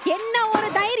 என்ன ஒரு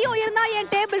தைரியம் இருந்தா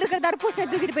என் டேபிள் இருக்கிற தர்பூசணி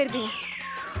தூக்கிட்டு போயிருப்பீங்க.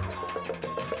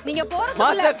 நீங்க போறது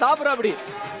மாஸ்டர் சாப்பிடுற அப்படி.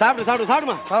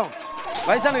 சாப்பிடுமா. பாவம்.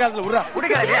 வயசான காலத்துல உர்றா.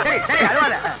 சரி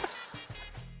அழுவாத.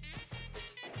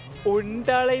 உன்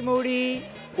தலைமுடி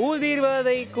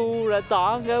உதிர்வதை கூட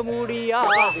தாங்க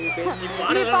முடியாது.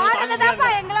 நீ பாருங்கதாப்பா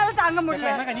எங்களால தாங்க முடியல.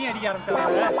 என்னங்க நீ அடிக்க ஆரம்பிச்சா?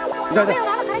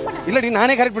 இல்லடி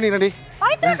நானே கரெக்ட் பண்ணிறேன்டி.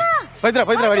 பைத்ரா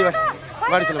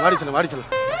வாடி சொல்லு.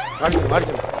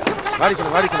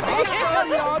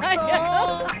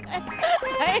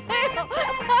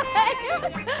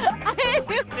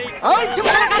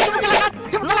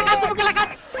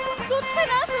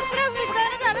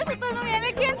 சுத்தணும்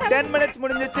எனக்கே 10 minutes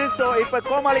முடிஞ்சிச்சு. சோ இப்போ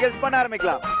கோமாளிகள் பண்ண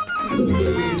ஆரம்பிக்கலாம்.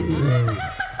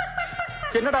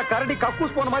 என்னடா கரடி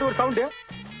கக்கூஸ் போன மாதிரி ஒரு சவுண்ட்.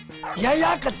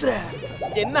 ஏயா கத்துற?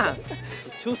 என்ன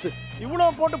சூஸ்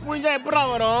இவ்வளவு போட்டு புழிஞ்சா எப்படா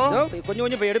வரும்?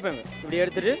 கொஞ்சம் போய் எடுப்பேங்க. இப்படி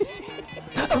எடுத்துட்டு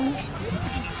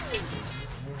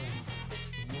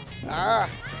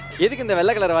எதுக்கு இந்த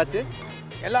வெள்ளை கலர் வாட்ச்?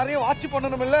 எல்லாரையும் வாட்ச்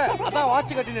பண்ணணும் இல்ல? அதான்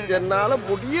வாட்ச் கட்டினேன். என்னால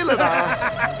முடியலடா.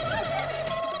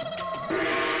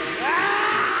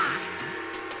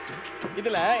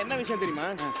 இதுல என்ன விஷயம் தெரியுமா?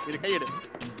 இது கையெடு.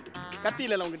 கத்தி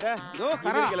இல்ல உங்ககிட்ட? இதோ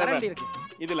கரண்டி இருக்கு.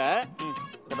 இதுல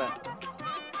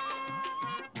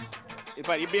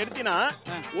இப்ப இப்படி எடுத்தினா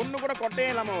ஒண்ணு கூட கொட்டையே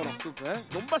இல்லாம வரும். சூப்பர்.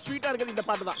 ரொம்ப ஸ்வீட்டா இருக்குது இந்த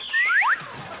பாட்டு தான்.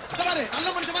 பாரு நல்ல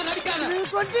மனுஷமா நடிக்காத. நீ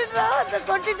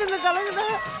கொட்டிட்டு இந்த கலங்குடா.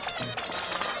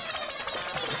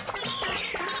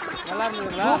 நல்லா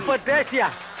இருந்ததுங்களா? சூப்பர் டேஸ்டியா.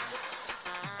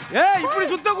 ஏய் இப்படி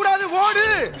சுத்த கூடாது. ஓடு.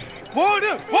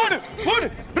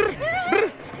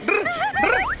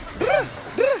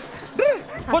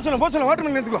 போச்சல வாட்டர்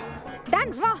எடுத்துக்கோ.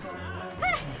 டன் வா.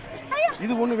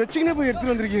 இது ஒண்ணு வெச்சிங்கனே போய்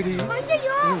எடுத்து வந்திருக்கேடி.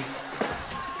 ஐயோ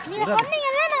நீங்க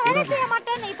சொன்னீங்கல நான் வேலை செய்ய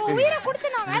மாட்டேன்னு. இப்போ உயிரை கொடுத்து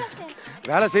நான் வேலை செய்றேன்.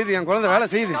 வேலை செய்து என் குழந்தை வேலை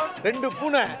செய்து. 2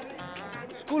 பூனை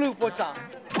ஸ்கூலுக்கு போச்சா?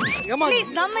 ஏமா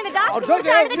ப்ளீஸ் நம்ம இந்த டாஸ்க்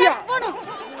முடிச்சு அடுத்த டாஸ்க் போணும்.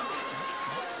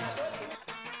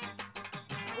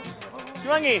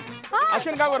 சிவாங்கி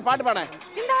அஸ்வினுக்காக ஒரு பாட்டு பாடு.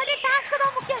 இந்த வாட்டி டாஸ்க் டாஸ்க்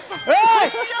தான் முக்கியம் chef.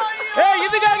 ஏய்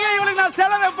இதுக்காக இவளுக்கு நான்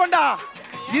செலவு வைப்பேன்டா.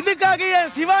 இதுக்காக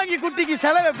என் சிவாங்கி குட்டிக்கு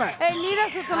செலவு வைப்பேன். ஏய் நீ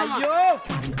தான் சுத்தணும். ஐயோ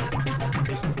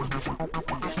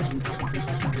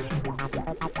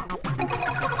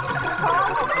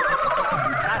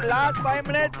லாஸ்ட் 5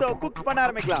 minutes குக் பண்ண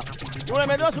ஆரம்பிக்கலாம். இவ்வளவு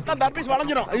மெதுவா சுத்தம் தர்பீஸ்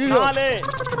வளைஞ்சிரும். 4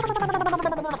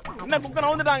 என்ன குக்க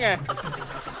நவுந்துட்டாங்க.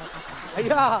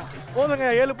 ஐயா போதுங்க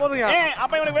 7 போதுங்க. ஏய்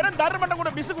அப்ப இவனுக்கு வெறும் தர் மட்டும்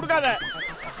கூட பிஸ் கொடுக்காத.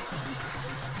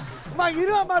 அம்மா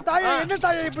இருமா தாயே, என்ன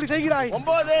தாயே இப்படி செய்கிறாய்?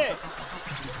 9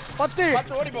 10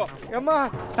 ஓடி போ. அம்மா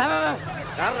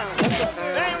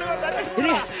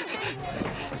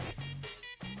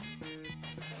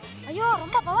ஐயோ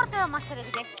ரொம்ப பவர் தேவை மாஸ்டர்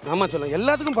இதுக்கு. ஆமா சொல்லுங்க,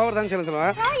 எல்லாத்துக்கும் பவர் தான்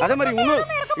சொல்லுவேன். அதே மாதிரி இன்னும்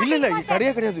இல்ல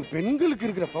கிடையாது. பெண்களுக்கு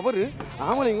இருக்கிற பவர்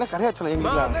ஆம்பளைங்களா கிடையாது சொல்ல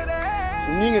எங்களுக்கு.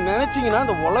 நீங்க நினைச்சீங்கன்னா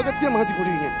அந்த உலகத்தையே மாத்தி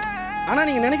போடுவீங்க. ஆனா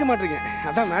நீங்க நினைக்க மாட்டீங்க.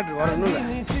 அதான் மேட்ரு, வர ஒண்ணும் இல்ல.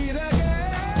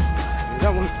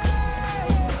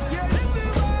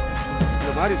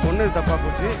 இந்த மாதிரி சொன்னது தப்பா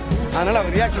போச்சு. அதனால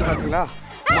அவர் ரியாக்ஷன் பாத்தீங்களா?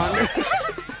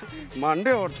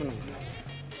 மண்டே ஓட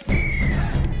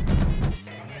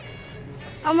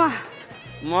ஆமா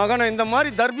மகனை இந்த மாதிரி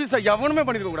தர்பீஸை எவனுமே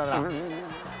பண்ணிருக்க கூடாதா?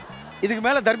 இதுக்கு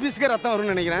மேல தர்பீஸ்க்கே ரத்தம்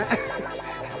வரும்னு நினைக்கிறேன்.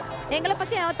 எங்களை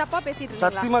பத்தி நான் தப்பா பேசிட்டு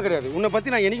இருக்கீங்களா? சத்தியமா கிடையாது. உன்னை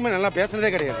பத்தி நான் என்னைக்குமே நல்லா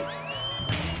பேசுனதே கிடையாது.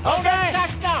 ஓகே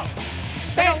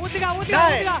ஊத்துங்க ஊத்துங்க.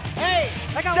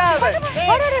 8 7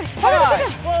 5 4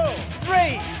 3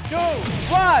 2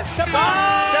 1 ஸ்டெப்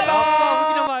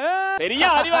பெரிய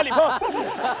அறிவாளி போ.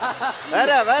 வேற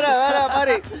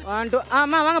மாதிரி 1 2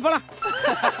 ஆமா வாங்க போலாம்.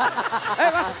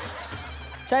 ஏய் வா.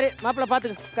 சரி மாப்ள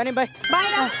பாத்துக்க. கனி பை.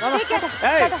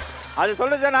 ஏய் அது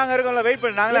சொல்லுங்க நாங்க இருக்கோம்ல, வெயிட்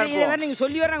பண்ணி நாங்களே நீங்க வேற நீங்க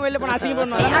சொல்லி வர நாங்க வெளிய போன அசிங்க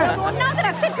பண்ணுவோம். எனக்கு ஒண்ணாவது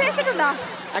Rakshan பேசிட்டுடா.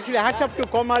 Actually hats up to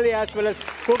Comali as well as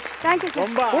cooks. Thank you sir.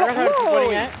 ரொம்ப அழகா எடுத்து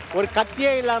போறீங்க. ஒரு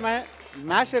கத்தியே இல்லாம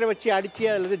மேஷரை வச்சு அடிச்சு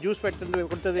அல்லது ஜூஸ் எடுத்து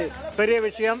கொடுத்தது பெரிய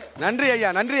விஷயம். நன்றி ஐயா,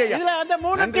 நன்றி ஐயா. இதுல அந்த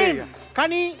மூணு team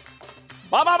Ghani,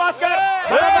 Baba Bhaskar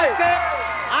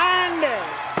and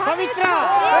Pavithra.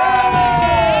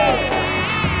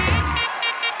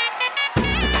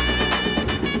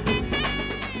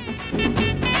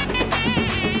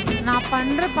 நான்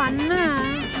பண்ண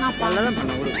நான்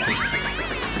பண்ண விடு.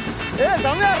 ஏய்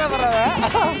சமையாரா வரவ.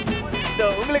 சோ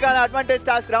உங்களுக்கான அட்வான்டேஜ்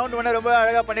டாஸ்க் ரவுண்ட் 1 ரொம்ப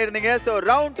அழகா பண்ணிருந்தீங்க. சோ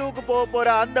ரவுண்ட் 2க்கு போற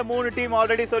அந்த மூணு டீம்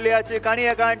ஆல்ரெடி சொல்லியாச்சு.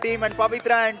 கனியகான் team and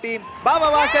Pavithra and team Baba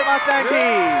வாஸ்கர் master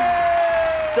team.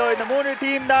 So இந்த மூணு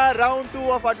டீம் தான் ரவுண்ட் 2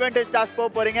 ஆஃப் அட்வான்டேஜ் டாஸ்க்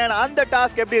போறீங்க. அந்த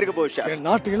டாஸ்க் எப்படி இருக்க போகுது? என்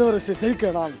நாட்டு இளவரசி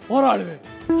ஜெயிக்க நான் போராடுவேன்.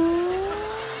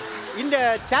 இந்த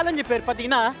சேலஞ்ச் பேர்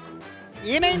பாத்தீங்கன்னா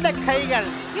இணைந்த கைகள்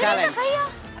சேலஞ்ச்.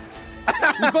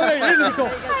 இப்போ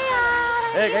எழுதிட்டோம்.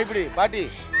 ஏய் கைப்பிடி பாட்டி.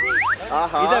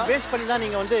 இத பேஸ் பண்ணி தான்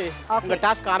நீங்க வந்து உங்க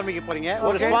டாஸ்க் ஆரம்பிக்க போறீங்க.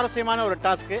 ஒரு சுவாரஸ்யமான ஒரு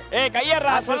டாஸ்க். ஏய்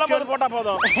கையறா சொல்லும்போது போட்டா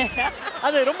போதும்.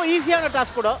 அது ரொம்ப ஈஸியான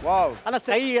டாஸ்க் கூட. ஆனா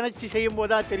கை இணைச்சி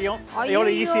செய்யும்போது தான் தெரியும்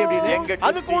எவ்வளவு ஈஸி அப்படின்னு.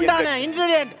 அதுக்கு உண்டான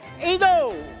இன்கிரிடியன்ட் இதோ.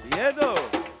 ஏதோ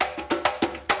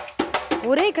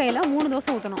ஒரே கையில 3 தோசை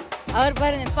ஊத்தணும். அவர்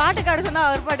பாருங்க பாட்டு காட சொன்னா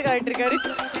அவர் பாட்டு காட்டிட்டு இருக்காரு.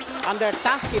 அந்த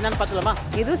டாஸ்க் என்னன்னு பார்த்தலாமா?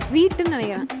 ஏதோ ஸ்வீட்னு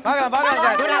நினைக்கிறேன்.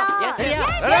 சரியா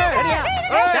சரியா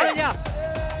சரியா.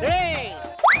 ஏய்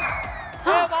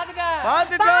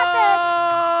பாத்துடா.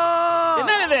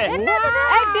 என்ன இது?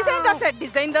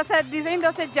 Design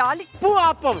dosa jolly. பூ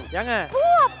ஆப்பம். ஏங்க பூ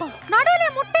அப்பம் நடுவுல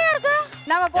முட்டையா இருக்கு.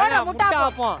 நாம போடுற முட்டை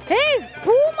அப்பம். ஏய்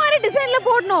பூ மாதிரி டிசைன்ல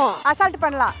போடணும். அசால்ட்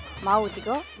பண்ணலாம். மாவு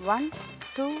ஊத்திக்கோ. 1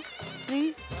 2 3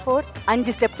 4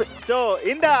 5 ஸ்டெப். சோ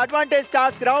இந்த அட்வான்டேஜ்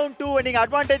டாஸ்க் ரவுண்ட் 2 நீங்க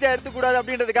அட்வான்டேஜா எடுத்து கூடாது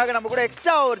அப்படின்றதுக்காக நம்ம கூட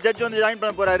எக்ஸ்ட்ரா ஒரு ஜட்ஜ் வந்து ஜாயின்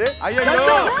பண்ண போறாரு. ஐயோ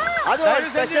அது ஒரு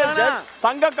ஸ்பெஷல் ஜட்ஜ்.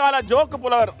 சங்ககால ஜோக்கு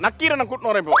புலவர் நக்கீரனை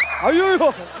கூட்டிட்டு வரேன் இப்போ. ஐயோ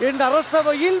என்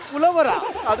அரசவையில் புலவரா?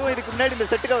 அதுவும் இதுக்கு முன்னாடி இந்த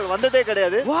செட்டுக்கு அவர் வந்ததே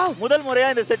கிடையாது. முதல் முறையா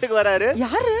இந்த செட்டுக்கு வராரு.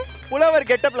 யாரு? புலவர்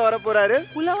கெட்டப்ல வர போறாரு.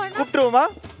 புலவனா? கூப்பிட்டுருவோமா?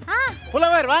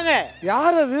 புலவர் வாங்க.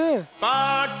 யார் அது?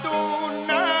 பாட்டும்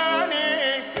நானே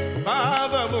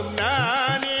பாவமும்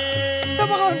நானே. இந்த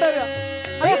பக்கம் வந்தாரு.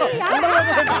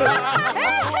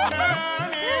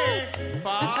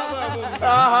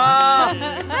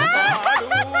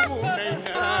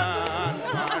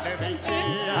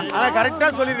 ஆனா கரெக்ட்டா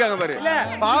சொல்லிருக்காங்க பாரு.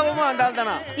 பாவமா அந்த ஆள்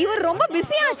தானா? இவர் ரொம்ப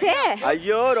பிஸி ஆச்சே.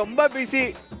 ஐயோ ரொம்ப பிஸி.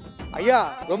 ஐயா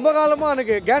ரொம்ப காலமா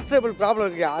எனக்கு கேஸ் ட்ரபிள் ப்ராப்ளம்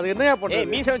இருக்கு. அது என்னையா ஏய்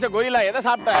பண்றது? மீச வச்ச கொரில்லா எதை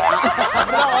சாப்பிட்ட?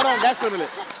 அப்படிதான் வரும் கேஸ் ட்ரபிள்.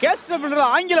 கேஸ் ட்ரபிள்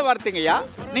ஆங்கில வார்த்தைங்கய்யா.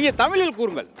 நீங்க தமிழில்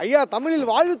கூறுங்கள். ஐயா தமிழில்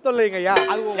வாழ்வு தொல்லைங்க ஐயா.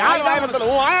 யார் வாய் வந்தல?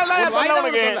 ஓ வாயெல்லாம் தொல்லை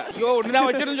உனக்கு. ஐயோ ஒண்ணுதான்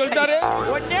வச்சிருன்னு சொல்லிட்டாரு.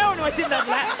 ஒண்ணே ஒண்ணு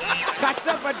வச்சிருந்தாப்ல.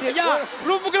 கஷ்டப்பட்டு ஐயா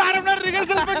ரூமுக்குள்ள 1/2 மணி நேரம்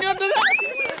ரிஹர்சல் பண்ணி வந்தது.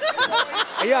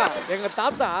 ஐயா எங்க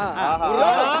தாத்தா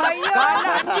காலைல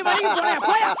 5 மணிக்கு போறேன்.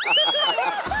 போயா.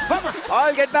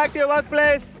 All get back to your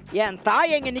workplace. என்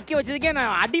தாய் எங்க நிக்க வச்சதுக்கே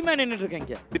நான் அடிமை நின்னுட்டு இருக்கேன்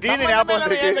இங்க. திடீர்னு ஞாபகம்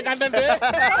வந்திருக்கு.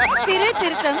 சிறு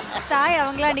திருத்தம். தாய்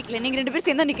அவங்களா நிக்கல, நீங்க 2 பேரும்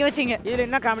சேர்ந்து நிக்க வச்சீங்க. இதுல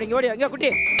என்ன காமெடிங்க? ஓடி அங்க குட்டி.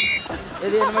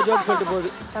 இது என்ன ஜோக் சொல்லிட்டு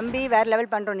போகுது. தம்பி வேற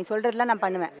லெவல் பண்றோம், நீ சொல்றதெல்லாம் நான்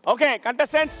பண்ணுவேன். ஓகே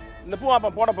கண்டஸ்டன்ட்ஸ், இந்த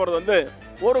பூவாப்பம் போட போறது வந்து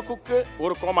ஒரு குக்கு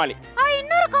ஒரு கோமாளி.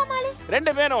 இன்னொரு கோமாளி.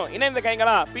 2 பேரும் இணைந்த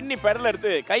கைகளா பின்னி பெரல்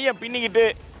எடுத்து கையை பின்னிக்கிட்டு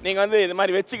நீங்க வந்து இது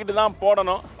மாதிரி வச்சுக்கிட்டு தான்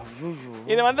போடணும்.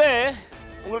 இது வந்து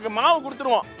உங்களுக்கு மாவு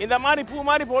கொடுத்துருவோம். இந்த மாதிரி பூ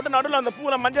மாதிரி போட்டு நடுவில் அந்த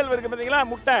பூவில் மஞ்சள் இருக்கு பார்த்தீங்களா,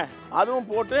 முட்டை அதுவும்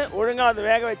போட்டு ஒழுங்கா அதை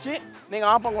வேக வச்சு நீங்க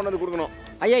ஆப்பம் கொண்டு வந்து கொடுக்கணும்.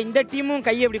 ஐயா இந்த டீமும்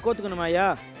கையை எப்படி கோத்துக்கணுமா ஐயா?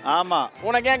 ஆமா,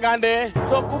 உனக்கு ஏன் காண்டு?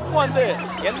 ஸோ குக்கு வந்து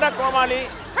எந்த கோமாளி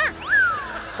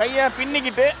கையை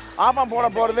பின்னிக்கிட்டு ஆப்பம் போட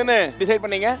போறதுன்னு டிசைட்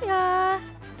பண்ணீங்க?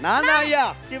 நான் தான் ஐயா.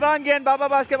 சிவாங்கி அண்ட் பாபா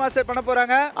பாஸ்கர் மாஸ்டர் பண்ண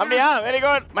போறாங்க. அப்படியா? Very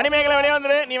good. மணிமேகலை வெளியே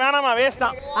வந்துரு. நீ வேணாமா,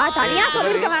 வேஸ்டா. தனியா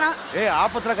சொல்லிருக்க வேணாம்.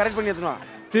 ஆப்பத்துல கரெக்ட் பண்ணி ஏத்துறோம்.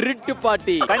 திருட்டு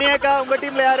பாட்டி. கனியக்கா உங்க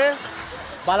டீம்ல யாரு?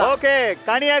 பாலா. ஓகே,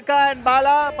 கனியக்கா அண்ட்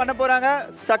பாலா பண்ண போறாங்க.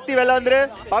 சக்தி வெளில வந்துரு.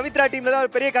 பவித்ரா டீம்ல தான்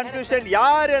ஒரு பெரிய கன்ஃபியூஷன்.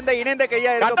 யார் அந்த இணைந்த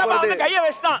கையா இருக்க போறது? கையை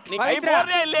வெஸ்டான். நீ கை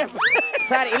போறே இல்ல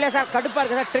சார். இல்ல சார், கடுப்பா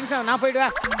இருக்கு சார், டென்ஷன். நான்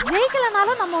போய்டுவேன்.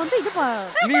 ஜெயிக்கலனாலும் நம்ம வந்து இது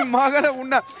நீ மகன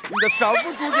உன்ன இந்த ஸ்டவ்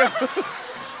தூக்கி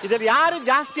இதில் யாரு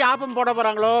ஜாஸ்தி ஆப்பம் போட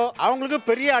போறாங்களோ அவங்களுக்கு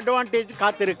பெரிய அட்வான்டேஜ்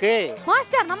காத்திருக்கு.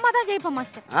 மாஸ்டர் நம்ம தான் ஜெயிப்போம்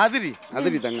மாஸ்டர். அதிரி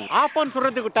தங்க. ஆப்பம்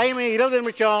சொல்றதுக்கு டைம் 20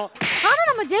 நிமிஷம். ஆனா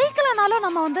நம்ம ஜெயிக்கலனாலும்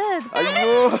நம்ம வந்து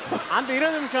ஐயோ அந்த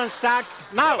 20 நிமிஷம் ஸ்டார்ட்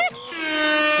நவ.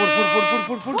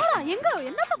 போடா, எங்க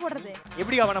என்னத்த போடுறது?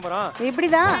 எப்படியா பண்ண போறோம்?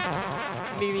 இப்படிதான்.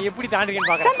 நீ எப்படி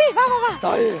தாண்டுறீங்கன்னு பாக்க. தம்பி வா வா வா.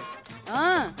 தாயே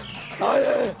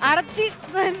தாயே அடச்சி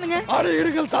என்னங்க? அட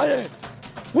எடுங்கள் தாயே,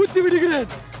 ஊத்தி விடுகிறேன்.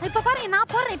 இப்ப பாருங்க, நான்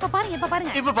போறேன். இப்ப பாருங்க.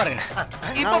 இப்ப பாருங்க.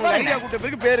 ஐடியா கூட்ட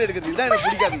பேருக்கு பேர் எடுக்கிறது இதான் எனக்கு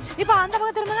பிடிக்காது. இப்ப அந்த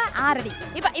பக்கம் திரும்புங்க. ஆறடி.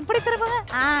 இப்ப இப்படி திரும்புங்க.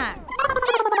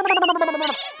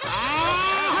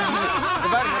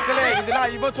 பாரு மக்களே,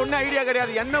 இதெல்லாம் இவ சொன்ன ஐடியா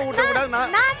கிடையாது. என்ன ஊட்ட கூடாது.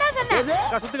 நான் தான்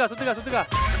சொன்னேன். சுத்துக்கா.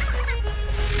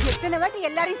 எத்தனை வாட்டி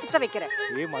எல்லாரையும் சுத்த வைக்கிறேன்.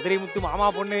 மதுரை முத்து மாமா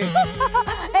பொண்ணு.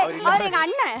 அவர் எங்க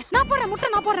அண்ணன். நான் போடுறேன் முட்டை,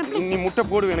 நான் போடுறேன். நீ முட்டை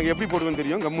போடு, எனக்கு எப்படி போடுவேன்னு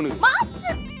தெரியும். கம்முனு.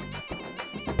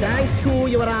 Thank you,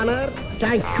 Your Honor.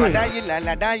 Thank you.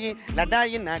 லடாயி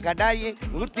நகடாயி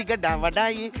ஊர்த்தி கடா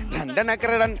வடாயி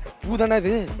தண்டனக்கரடன்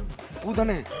பூதனது பூதன.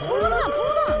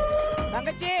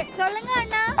 தங்கச்சி சொல்லுங்க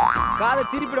அண்ணா. காதை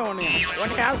திருப்பிட உன்னை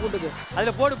யார் கூட்டுது?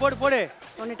 அதுல போடு.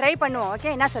 ஒன்னு ட்ரை பண்ணுவோம். ஓகே,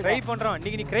 என்ன சொல்ற? ட்ரை பண்றோம்.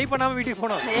 இன்னைக்கு நீ ட்ரை பண்ணாம வீட்டுக்கு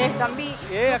போணும். தம்பி,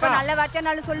 அக்கா, நல்ல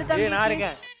வார்த்தையானாலும் சொல்லு தம்பி. நான்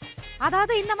இருக்கேன்.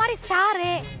 அதாவது இந்த மாதிரி ஸ்டார்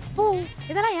பூ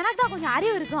இதெல்லாம் எனக்கு தான் கொஞ்சம்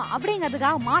அறிவு இருக்கும்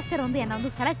அப்படிங்கிறதுக்காக மாஸ்டர் வந்து என்ன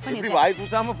வந்து செலக்ட் பண்ணி வாய்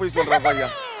கூசாம போய் சொல்றா பாயா.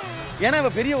 ஏன்னா இவ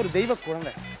பெரிய ஒரு தெய்வ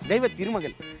குழந்தை, தெய்வ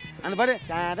திருமகள். அந்த பாரு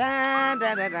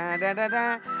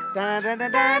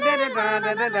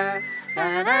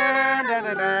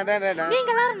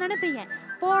நீங்க எல்லாரும் நினைப்பீங்க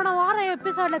போன வாரம்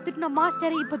எபிசோட்ல திட்டின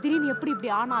மாஸ்டர் இப்ப திடீர்னு எப்படி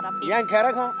ஆனார் அப்படி. ஏன்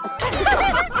கரகம்?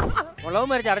 Love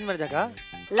marriage arrange மேரேஜாக்கா?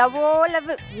 லவ்வோ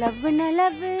லவ்னா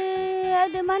லவ்,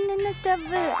 அது மண்ணெண்ண ஸ்டவ்.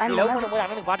 லவ் பண்ணும்போது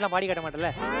அண்ணனுக்கு பாட்டெல்லாம் பாடி காட்ட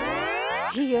மாட்டல?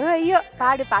 ஐயோ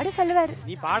பாடு சொல்லுவாரு.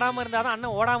 நீ பாடாம இருந்தாதான்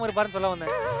அண்ணன் ஓடாம இருப்பாருன்னு சொல்ல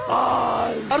வந்தேன்.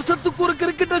 வருஷத்துக்கு ஒரு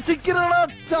கிரிக்கெட்ட சிக்கிறடா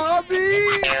சாமி.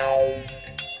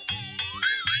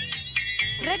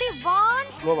 ரெடி 1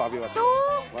 ஸ்லோவா அப்படியே வாட்ச்.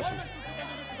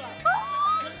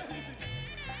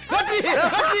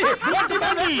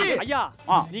 ஐயா,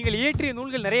 நீங்கள் இயற்றிய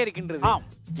நூல்கள் நிறைய இருக்கின்றது.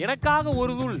 எனக்காக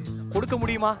ஒரு நூல் கொடுக்க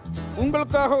முடியுமா?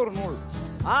 உங்களுக்காக ஒரு நூல்.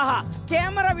 ஆஹா,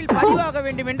 கேமராவில் பதிவாக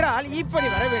வேண்டும் என்றால் இப்படி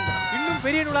வர வேண்டும். இன்னும்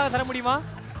பெரிய நூலாக தர முடியுமா?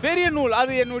 பெரிய நூல்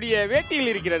அது என்னுடைய வேட்டியில்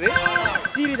இருக்கிறது.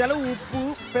 சிறிதளவு உப்பு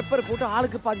பெப்பர் போட்டு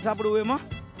ஆளுக்கு பாதி சாப்பிடுவோமா?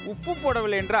 உப்பு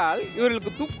போடவில்லை என்றால்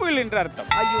இவர்களுக்கு துப்பு இல்லை என்று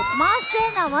அர்த்தம். ஐயோ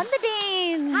மாஸ்டர், நான்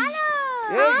வந்துட்டேன். ஹலோ.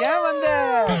 ஏன் வந்த?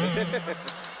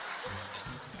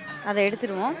 அதை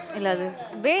எடுத்துருவோம். இல்ல அது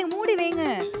மூடி வைங்க.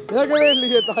 கேட்கவே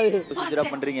இல்லையே தாயே. சுஜிரா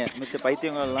பண்றீங்க மிச்ச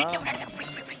பைத்தியங்க எல்லாம்.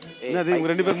 என்னது உங்க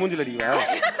 2 பேர் மூஞ்சில அடிக்குவா?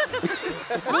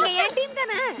 நீங்க என் டீம்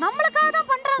தானே? நம்மளுக்காக தான்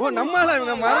பண்றாங்க. ஓ நம்மால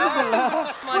இவங்க மறந்துட்டல.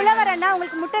 புலவரண்ணா,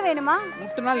 உங்களுக்கு முட்டை வேணுமா?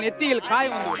 முட்டைனால் நெத்தியில்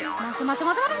காய் வந்துடும். மாசம்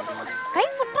கை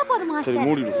சுற்ற போது மாஸ்டர்.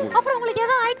 அப்புறம் உங்களுக்கு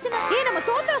ஏதோ ஆயிடுச்சுன்னா நம்ம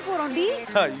தோத்துற போறோம் டி.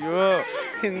 ஐயோ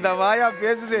இந்த வாயா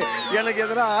பேசுது. எனக்கு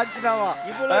எதனா ஆச்சுனாவா?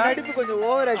 இவ்வளவு நடிப்பு கொஞ்சம்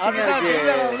ஓவர் ஆக்டிங்கா இருக்கு.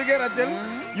 அதுதான் உனக்கே ரச்சல்.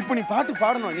 இப்போ நீ பாட்டு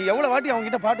பாடணும். நீ எவ்வளவு வாட்டி அவங்க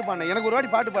கிட்ட பாட்டு பாடுன? எனக்கு ஒரு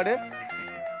வாட்டி பாட்டு பாடு.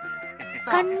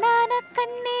 கண்ணான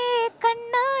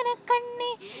கண்ணே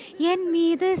என்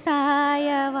மீது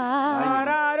சாயவா.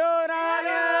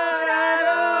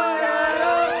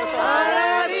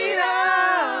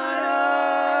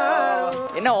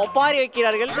 என்ன ஒப்பாரி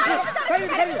வைக்கிறார்கள்?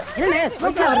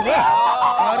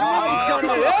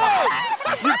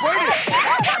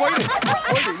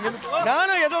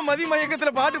 நானும் ஏதோ மதி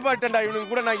மயக்கத்துல பாட்டு பாட்டேன்டா இவனுக்கு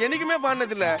கூட. நான் என்னைக்குமே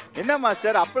பாடினது இல்ல. என்ன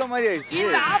மாஸ்டர் அப்பள மாதிரி ஆயிடுச்சு.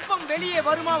 இந்த ஆப்பம் வெளியே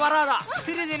வருமா வராதா?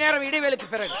 சிறிது நேரம் இடைவேளைக்கு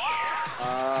பிறகு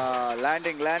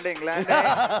லேண்டிங்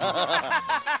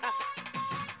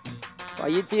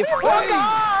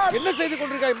என்ன செய்து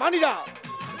கொண்டிருக்காய் மானிடா?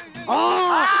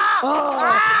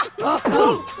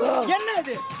 என்ன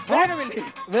இது? வேகவில்லை.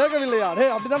 வேகவில்லையா?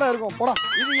 டேய் அப்படிதானே இருக்கும். போடா.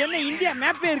 இது என்ன இந்தியா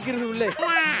மேப்பே இருக்கிறது உள்ள.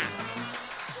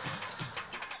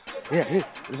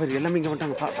 இவர் எல்லாமே இங்க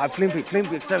வந்துட்டாங்க. ஃப்ளேம்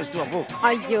எக்ஸ்ட்ரா வெஸ்ட் வா போ.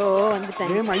 ஐயோ வந்துட்டேன்.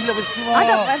 ஃப்ளேம் ஐல வெஸ்ட் வா.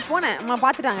 அத போனேன். அம்மா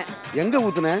பாத்துட்டாங்க. எங்க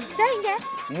ஊத்துனே? இங்க.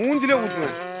 மூஞ்சிலே ஊத்துனே.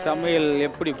 சமையல்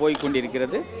எப்படி போய்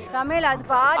கொண்டிருக்கிறது? சமையல் அது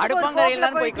பாட்டு அடுப்பங்கரையில்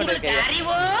தான் போய் கொண்டிருக்கேன்.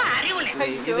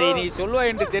 இதை நீ சொல்வா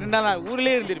என்று தெரிந்தால் நான்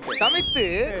ஊரிலே இருந்திருப்பேன். சமைத்து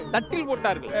தட்டில்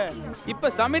போட்டார்கள்.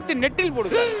 இப்ப சமைத்து நெட்டில்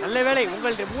போடுகிறார். நல்ல வேளை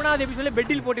உங்களுடைய 3வது எபிசோட்ல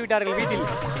பெட்டில் போட்டு விட்டார்கள் வீட்டில்.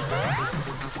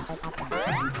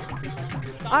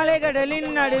 அலைகடலின்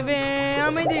நடுவே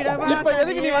அமைதிடவா. இப்ப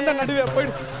எதுக்கு நீ வந்த நடுவே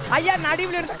போய்டு. ஐயா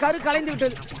நடுவில் இருந்த கரு கலைந்து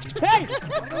விட்டது. ஏய்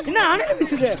என்ன அனல்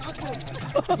வீசுது?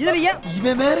 இதுல ஏன்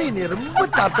இவன் வேற என்னை ரொம்ப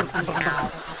டார்ச்சர் பண்றான்.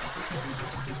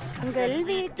 உங்கள்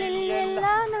வீட்டில்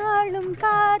எல்லா நாளும்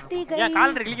கார்த்திகை. ஏன்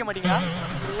காலண்டர் கிளிக்க மாட்டீங்களா?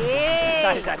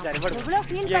 ஏய் சரி இவ்ளோ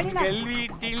ஃபீல் பண்ணி எங்கள்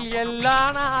வீட்டில் எல்லா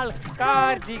நாள்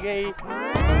கார்த்திகை.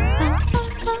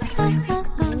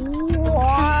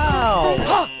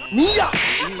 நீயா?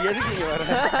 நீ எதுக்கு இங்க வர?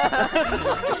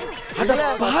 அட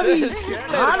பாவி.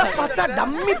 ஆளை பார்த்தா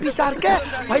டம்மி பீஸா இருக்க.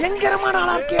 பயங்கரமான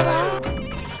ஆளா இருக்கேடா.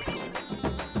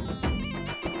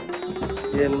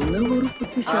 என்ன ஒரு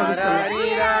புத்திசாலி.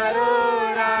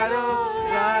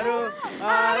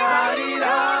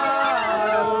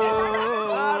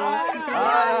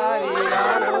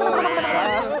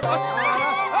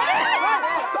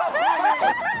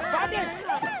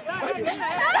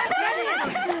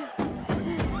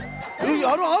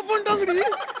 யாரும் ஆஃப் பண்ணிட்டாங்கடி.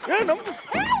 ஏய் நம்ம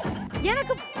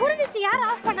எனக்கு புரிஞ்சிச்சு யார்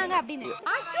ஆஃப் பண்ணாங்க அப்படின்னு.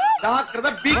 டாக்டர்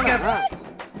தான் பீக்கர்.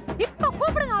 இப்ப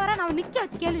கூப்பிடுங்க அவரை நான் நிக்க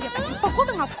வச்சு கேள்வி கேட்பேன். இப்ப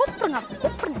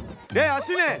கூப்பிடுங்க. டேய்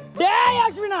அஸ்வினே. டேய்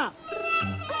அஸ்வினா.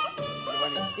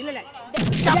 இல்ல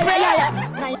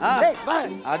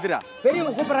அதுரா.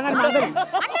 பெரியவங்க கூப்பிடுறாங்க நான்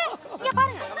அண்ணே இங்க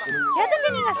பாருங்க. எதுக்கு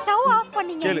நீங்க ஸ்டவ் ஆஃப்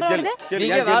பண்ணீங்க?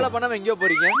 நீங்க வேலை பண்ணாம எங்கயோ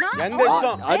போறீங்க? எங்க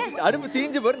இஷ்டம். அடுப்பு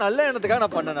தீஞ்சு போற நல்ல எண்ணத்துக்காக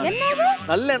நான் பண்ணேன்.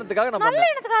 நல்ல எண்ணத்துக்காக நான் நல்ல பண்ணேன்.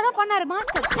 எண்ணத்துக்காக தான் பண்ணாரு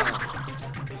மாஸ்டர்.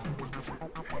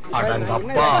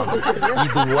 அடங்கப்பா.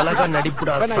 இது உலக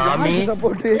நடிப்புடா சாமி.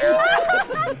 சப்போர்ட்.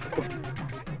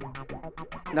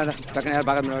 டக்குனு யார்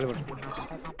பார்க்க முடியாது.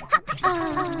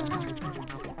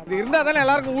 இது இருந்தா தானே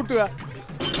எல்லாருக்கும் ஊட்டுவ.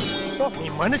 நீ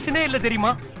மனுஷனே இல்ல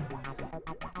தெரியுமா?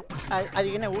 அது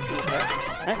என்ன ஊட்டி விடுற?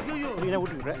 ஐயோ என்ன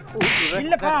ஊட்டி விடுற?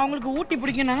 இல்லப்பா அவங்களுக்கு ஊட்டி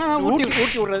பிடிக்கும்னாங்க ஊட்டி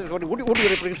விடுறது ஊட்டி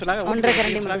விடுறது சொன்னாங்க. 1.5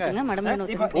 கரண்டி மட்டுங்க மடமட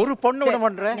ஊத்தி. ஒரு பொண்ணு விட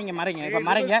மாட்டேற. நீங்க மறைங்க. இப்ப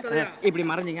மறைங்க. இப்படி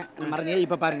மறைஞ்சீங்க. மறைஞ்சீங்க.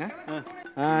 இப்ப பாருங்க.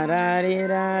 ஆராரி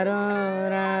ராரோ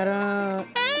ராரோ.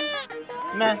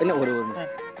 என்ன ஒரு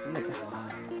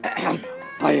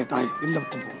தாய் இந்த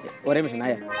பக்கம் போ. ஒரே நிமிஷம்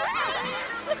நாயா.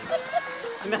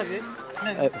 என்னது?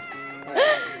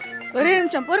 ஒரே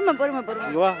நிமிஷம் பொறுமை.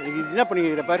 வா இது என்ன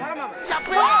பண்ணிக்கிற பாரு.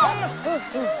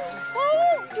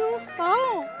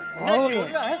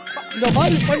 இந்த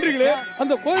மாதிரி பண்றீங்களே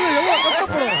அந்த கோயில எவ்வளவு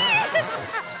கஷ்டப்படும்.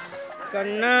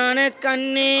 கண்ணான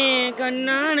கண்ணே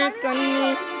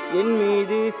என்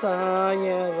மீது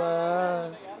சாயவா.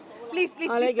 ப்ளீஸ்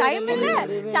டைம் இல்ல.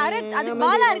 சரத் அது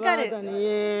பாலா இருக்காரு.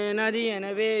 நதி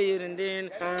எனவே இருந்தேன்.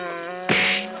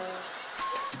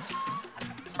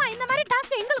 இந்த மாதிரி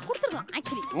டாஸ்க் எங்களுக்கு கொடுத்துறலாம்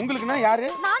एक्चुअली. உங்களுக்குனா யாரு?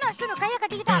 நானும் அஸ்வினோ கைய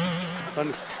கட்டிக்கிட்டா.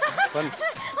 பண்ணு.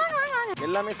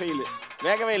 எல்லாமே ஃபெயில்.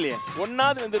 வேகவே இல்லையே.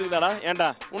 ஒண்ணாவது வெந்திருக்குதாடா? ஏன்டா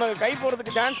உனக்கு கை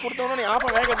போறதுக்கு சான்ஸ் கொடுத்தவனே நீ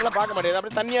ஆப்ப வேகத்துல பார்க்க மாட்டேது.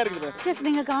 அப்படியே தண்ணியா இருக்குது. செஃப்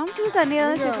நீங்க காமிச்சது தண்ணியா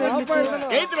தான் செஃப்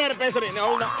இருந்துச்சு. எய்த் வேற பேசுறேன். நீ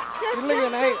அவ்வளவுதான். இல்லையே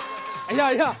நாய்.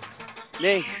 ஐயா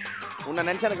லேய் உன்னை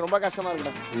நினைச்சா எனக்கு ரொம்ப கஷ்டமா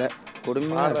இருக்குடா. இல்ல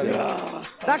கொடுமையா இருக்கு.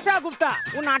 தர்ஷா குப்தா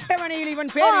உன் அட்டவணையில்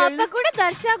இவன் பேர் அப்ப கூட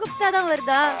தர்ஷா குப்தா தான்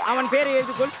வருதா? அவன் பேரை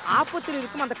எழுதிக்கொள். ஆபத்தில்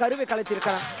இருக்கும் அந்த கருவை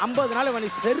கலைத்திருக்கிறான். 50 நாள் அவனை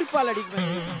செருப்பால்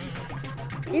அடிக்குவேன்.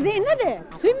 இது என்னது?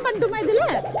 ஸ்விம் பண்ணட்டுமா இதுல?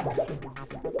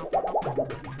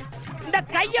 இந்த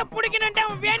கைய பிடிக்கணும்ட்டு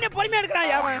அவன் வேண்ட பொறுமையா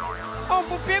இருக்கிறான். அவன்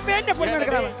வேண்ட பொறுமையா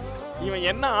இருக்கிறான். இவன்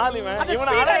என்ன ஆள் இவன்?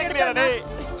 இவனை ஆள வைக்கிறியா டேய்?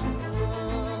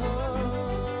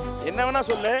 என்ன வேணா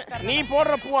சொல்லு. நீ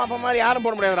போடுற பூ அப்ப மாதிரி யாரும்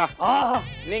போட முடியாதுடா.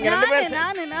 நீங்க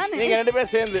ரெண்டு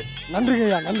பேரும் சேர்ந்து.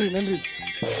 நன்றிங்கய்யா. நன்றி.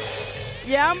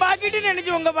 என் பாக்கெட்டு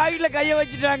நினைச்சு உங்க பாக்கெட்ல கைய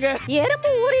வச்சுட்டாங்க. எறும்பு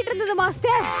ஊறிட்டு இருந்தது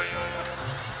மாஸ்டர்.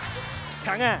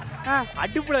 சங்க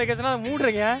அடுப்புல வைக்க சொன்னா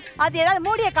மூடுறீங்க. அது ஏதாவது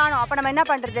மூடிய காணோம். அப்ப நம்ம என்ன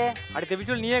பண்றது? அடுத்த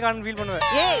விஷுவல் நீயே காணணும் ஃபீல் பண்ணுவ.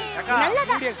 ஏய்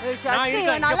நல்லதா. நான்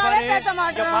இருக்கேன். நல்லாவே பேச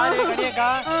மாட்டேன். பாரு கனியக்கா.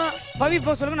 பவி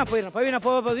போ சொல்லுங்க. நான் போயிடுறேன். பவி நான்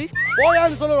போவா. பவி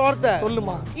போயான்னு சொல்ல ஒரு வார்த்தை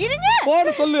சொல்லுமா. இருங்க.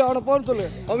 போன்னு சொல்லு. அவனை போன்னு சொல்லு.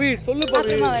 பவி சொல்லு பவி.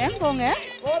 அப்புறமா வரேன் போங்க.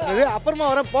 அது அப்புறமா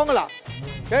வரேன் போங்களா.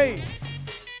 ஏய்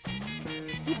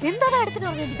நீ வெந்ததா எடுத்துட்டு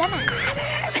வர வேண்டியதானே?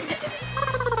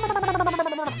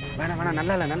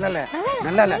 நல்லா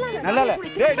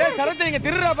டேய் சரத்து இங்க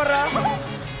திருறா பர்றா.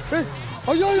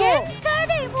 ஐயோ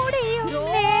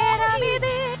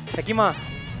சக்கிமா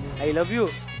I love you.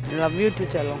 Love you to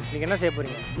செல்லம். நீங்க என்ன செய்ய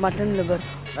போறீங்க? Mutton liver.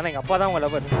 தானே எங்க அப்பா தான் உங்க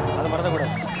லவர், அதை மறந்த கூட.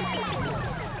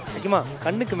 சக்கிமா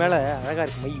கண்ணுக்கு மேல அழகா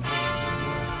இருக்கு மை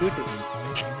வீட்டு.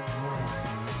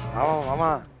 ஆமா மாமா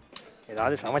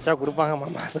ஏதாவது சமைச்சா கொடுப்பாங்க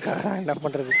மாமா, அதுக்காக என்ன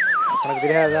பண்றது உனக்கு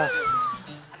தெரியாதா?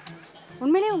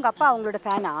 உண்மையிலேயே உங்க அப்பா அவங்களோட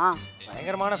ஃபேனா?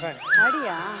 பயங்கரமான ஃபேன்.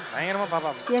 அடியா? பயங்கரமா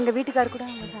பாப்பா. எங்க வீட்டுக்காரர் கூட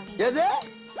அவங்க ஃபேன். எது?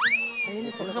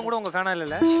 புருஷன் கூட உங்க ஃபேனா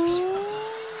இல்லல?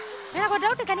 எனக்கு ஒரு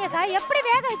டவுட் கனியக்கா, எப்படி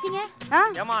வேக வச்சீங்க?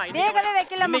 ஏமா வேகவே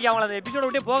வைக்கல. இன்னைக்கு அவங்கள அந்த எபிசோட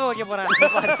விட்டு போக வைக்க போறேன்.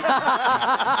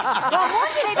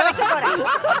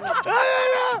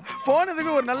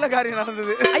 போனதுக்கு ஒரு நல்ல காரியம்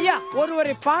நடந்தது. ஐயா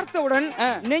ஒருவரை பார்த்தவுடன்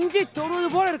நெஞ்சை தொடுவது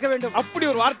போல இருக்க வேண்டும். அப்படி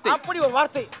ஒரு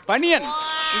வார்த்தை. பனியன்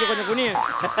இங்க கொஞ்சம் குனியன்.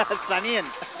 சனியன்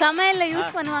சமையல்ல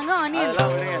யூஸ் பண்ணுவாங்க ஆனியன்.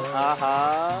 ஆஹா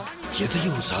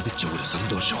எதையும் சாதிச்ச ஒரு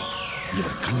சந்தோஷம்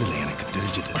இவர் கண்ணுல எனக்கு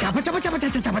தெரிஞ்சது.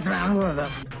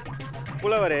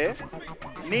 புலவரே,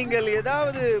 நீங்கள்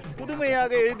ஏதாவது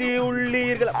புதுமையாக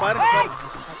எழுதியுள்ளீர்களா? பாருங்க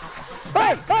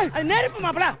அது நெருப்பு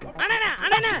மாப்ள. அண்ணா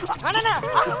அண்ணா அண்ணா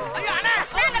ஐயோ அண்ணா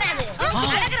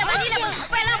அடக்குற வண்டியில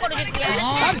குப்பை எல்லாம் போட்டுக்கிட்டியா?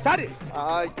 சாரி.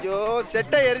 ஐயோ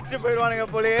செட்டை எரிச்சு போயிடுவானுங்க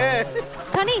போலயே.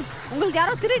 கனி உங்களுக்கு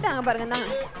யாரோ திருட்டாங்க பாருங்க. தாங்க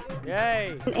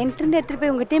ஏய் என்ட்ரண்ட் எடுத்துட்டு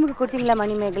போய் உங்க டீமுக்கு கொடுத்தீங்களா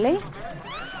மணிமேகலை?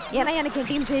 ஏன்னா எனக்கு என்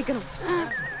டீம் ஜெயிக்கணும்.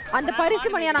 அந்த பரிசு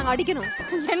மணியா நாங்க அடிக்கணும்.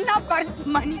 என்ன பரிசு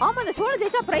மணி? ஆமா அந்த ஷோல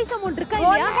ஜெயிச்சா பிரைஸ் அமௌண்ட் இருக்கா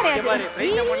இல்லையா? பாரு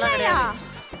பிரைஸ் அமௌண்ட்லாம் கிடையாது.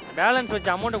 பேலன்ஸ்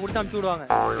வச்சு அமௌண்ட்டை கொடுத்து அனுப்பிச்சு விடுவாங்க.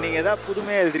 நீங்க ஏதாவது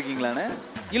புதுமையா எழுதிருக்கீங்களானே?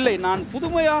 இல்லை, நான்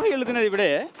புதுமையாக எழுதினதை விட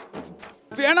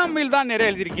பேனாமையில் தான்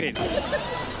நிறைய எழுதியிருக்கிறேன்.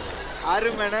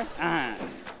 அருமையான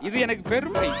இது எனக்கு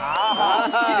பெருமை.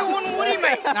 இது உன்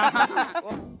உரிமை.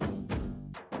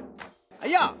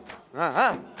 ஐயா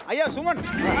ஐயா சுமன்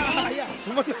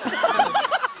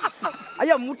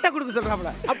ஐயா முட்டை கொடுக்க சொல்றாப்ல.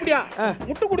 அப்படியா?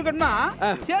 முட்டை கொடுக்கணும்னா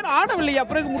சரி ஆடவில்லையா,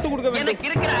 பிறகு முட்டை கொடுக்க வேண்டும். எனக்கு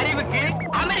இருக்கிற அறிவுக்கு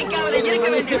அமெரிக்காவில இருக்க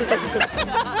வேண்டியது.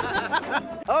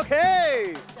 Okay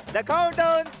the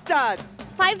countdown starts.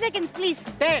 5 seconds please.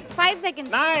 10 5 seconds.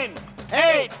 9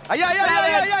 8 ஐயா 6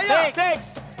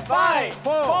 5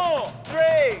 4 3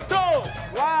 2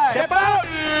 1 step out.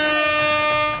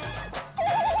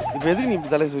 இப்போ எதுக்கு நீ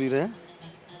இப்படி தலை சொல்லிற?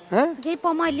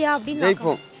 ஜெயிப்போமா இல்லையா அப்படின்னு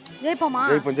ஜெயிப்போம்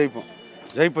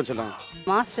சொல்லுவாங்க.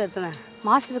 மாஸ்டர் எத்தனை?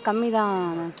 மாஸ்டர் கம்மி தான்.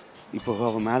 இப்போ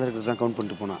அவன் மேலே இருக்கிறது தான் கவுண்ட்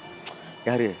பண்ணிட்டு போனான்.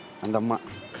 யாரு? அந்த அம்மா.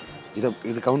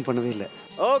 இது கவுண்ட் பண்ணதே இல்லை.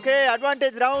 Okay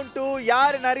advantage round 2.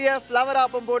 யார் நிறைய ஃப்ளவர்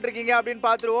ஆப்பம் போட்டிருக்கீங்க அப்படின்னு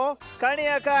பார்த்துருவோம். கனி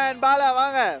அக்கா அண்ட் பாலா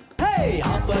வாங்க.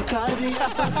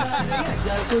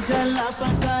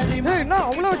 என்ன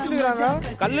அவ்வளோ வச்சிருக்காங்க?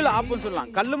 கல்லுல ஆப்புன்னு சொல்லலாம்,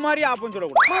 கல்லு மாதிரி ஆப்புன்னு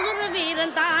சொல்லக்கூடாது.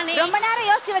 ரொம்ப நேரம்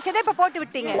யோசிச்சு வச்சதே இப்ப போட்டு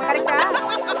விட்டீங்க. கரெக்டா?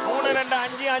 3 2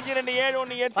 5 5 2 7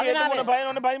 1 8 7 3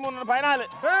 11 13 14.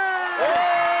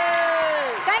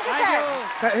 Thank you sir.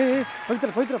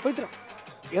 பவித்ரா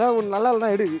ஏதாவது ஒன்று நல்லா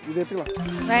இல்லைனா எடு, இது எடுத்துக்கலாம்.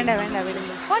 வேண்டாம்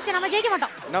விடுங்க. போச்சு நம்ம ஜெயிக்க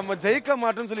மாட்டோம். நம்ம ஜெயிக்க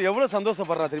மாட்டோம்னு சொல்லி எவ்வளவு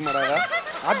சந்தோஷப்படுறா தெரியுமாடா?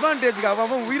 அட்வான்டேஜ்க்கு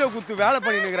அவன் உயிரை குத்து வேலை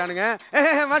பண்ணிட்டு இருக்கானுங்க.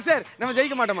 மாஸ்டர் நம்ம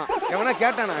ஜெயிக்க மாட்டோமா? எவனா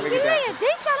கேட்டானா? இல்லையே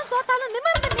ஜெயிச்சாலும் தோத்தாலும்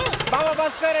நிமிர்ந்து நீ. பாபா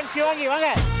பாஸ்கர் அண்ட் சிவாங்கி வாங்க.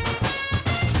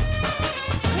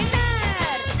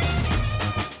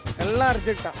 எல்லாம்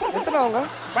ரிஜெக்ட்டா. எத்தனை அவங்க?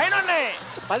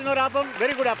 11 ஆப்பம்.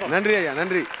 Very good appam. நன்றி ஐயா,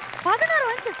 நன்றி. 16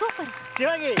 வந்து சூப்பர்.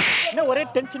 சிவாங்கி என்ன ஒரே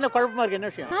டென்ஷனா குழப்பமா இருக்கு? என்ன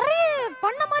விஷயம்? நிறைய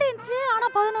பண்ண மாதிரி இருந்துச்சு, ஆனா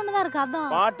 11 தான் இருக்கு. அதான்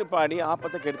பாட்டு பாடி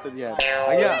ஆப்பத்தை கெடுத்தது யார்?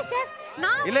 ஐயா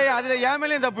இல்லையா, அதுல என்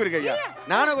மேலேயும் தப்பு இருக்கு ஐயா.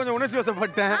 நானும் கொஞ்சம் உணர்ச்சி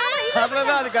வசப்பட்டேன்,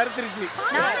 அதுலதான் அது கருத்துருச்சு.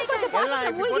 நானே கொஞ்சம்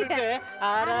பாசத்துல மூழ்கிட்டேன்.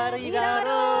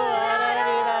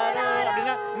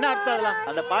 என்ன அர்த்தம் அதெல்லாம்?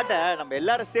 அந்த பாட்டை நம்ம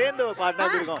எல்லாரும் சேர்ந்து ஒரு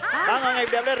பாட்டு இருக்கோம். வாங்க வாங்க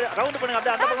இப்படி அப்படியே ரவுண்ட் பண்ணுங்க.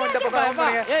 அப்படியே அந்த பக்கம் இந்த பக்கம்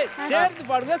பண்ணுங்க. ஏய் சேர்ந்து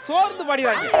பாடுங்க, சோர்ந்து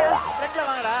பாடிறாங்க. ஃப்ரண்ட்ல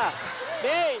வாங்கடா.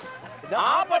 டேய்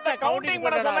ஆப்பத்தை கவுண்டிங்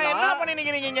பண்ண சொன்னா என்ன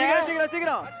பண்ணினீங்க நீங்க?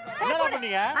 சீக்கிரம் என்னடா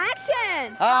பண்ணீங்க? ஆக்ஷன்.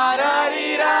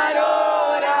 ஆராரிராரோ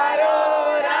ராரோ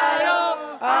ராரோ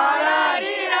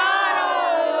ஆராரிராரோ.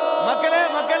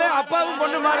 மக்களே அப்பாவும்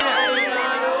பொண்ணு மாறுங்க.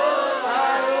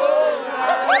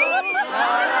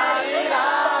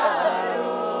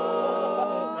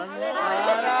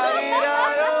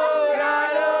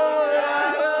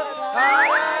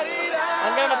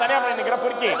 அங்க நம்ம தனியா பண்ணி நிக்கிற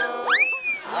பொறுக்கி.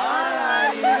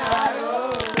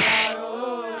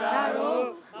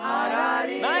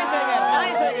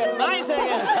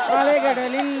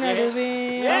 அலைகடலின் நடுவே.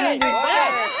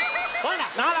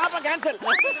 நான் ஆப்ப கேன்சல்.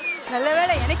 நல்ல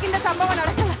வேளை எனக்கு இந்த சம்பவம்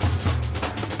நடக்கல.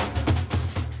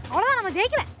 அவ்வளவுதான் நம்ம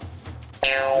ஜெயிக்கல.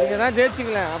 நீங்க தான்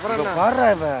ஜெயிச்சிங்களே, அப்புறம் என்ன? பாடுறா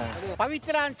இவ.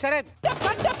 Pavithra Sarath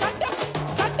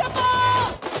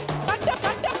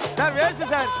sir waste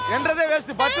sir என்றதே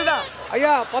waste 10 தான்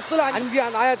ஐயா 10ல 5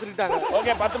 அந்த ஆயா திருட்டாங்க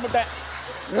ஓகே 10 முட்டை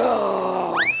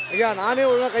ஐயா நானே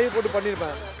ஒழுங்கா கை போட்டு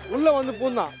பண்ணிருப்பேன் உள்ள வந்து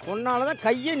பூந்தான் உன்னாலதான்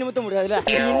கையே நிமித்த முடியாதுல்ல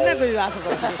என்ன கொஞ்சம்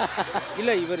ஆசைப்படுறேன்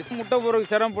இல்ல இவர் முட்டை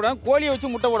போடுறதுக்கு சிரமம் போட கோழியை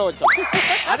வச்சு முட்டை போட வச்சோம்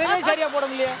அதவே சரியா போட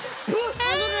முடியல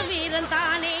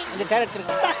இந்த கேரக்டர்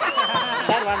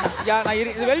சார் வேண்டாம் யா நான்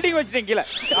இது வெல்டிங் வச்சிட்டேன் கீழே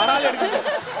அதனால எடுக்க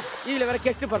இதுல வேற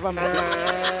கெஸ்ட் பர்ஃபார்மன்ஸ்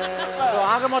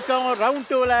ஆக மொத்தம்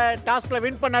ரவுண்ட் 2ல டாஸ்க்ல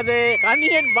வின் பண்ணது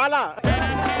கனியன் பாலா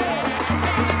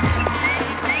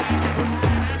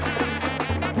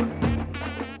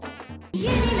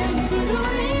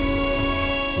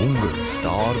உங்கள்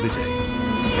ஸ்டார் விஜய்.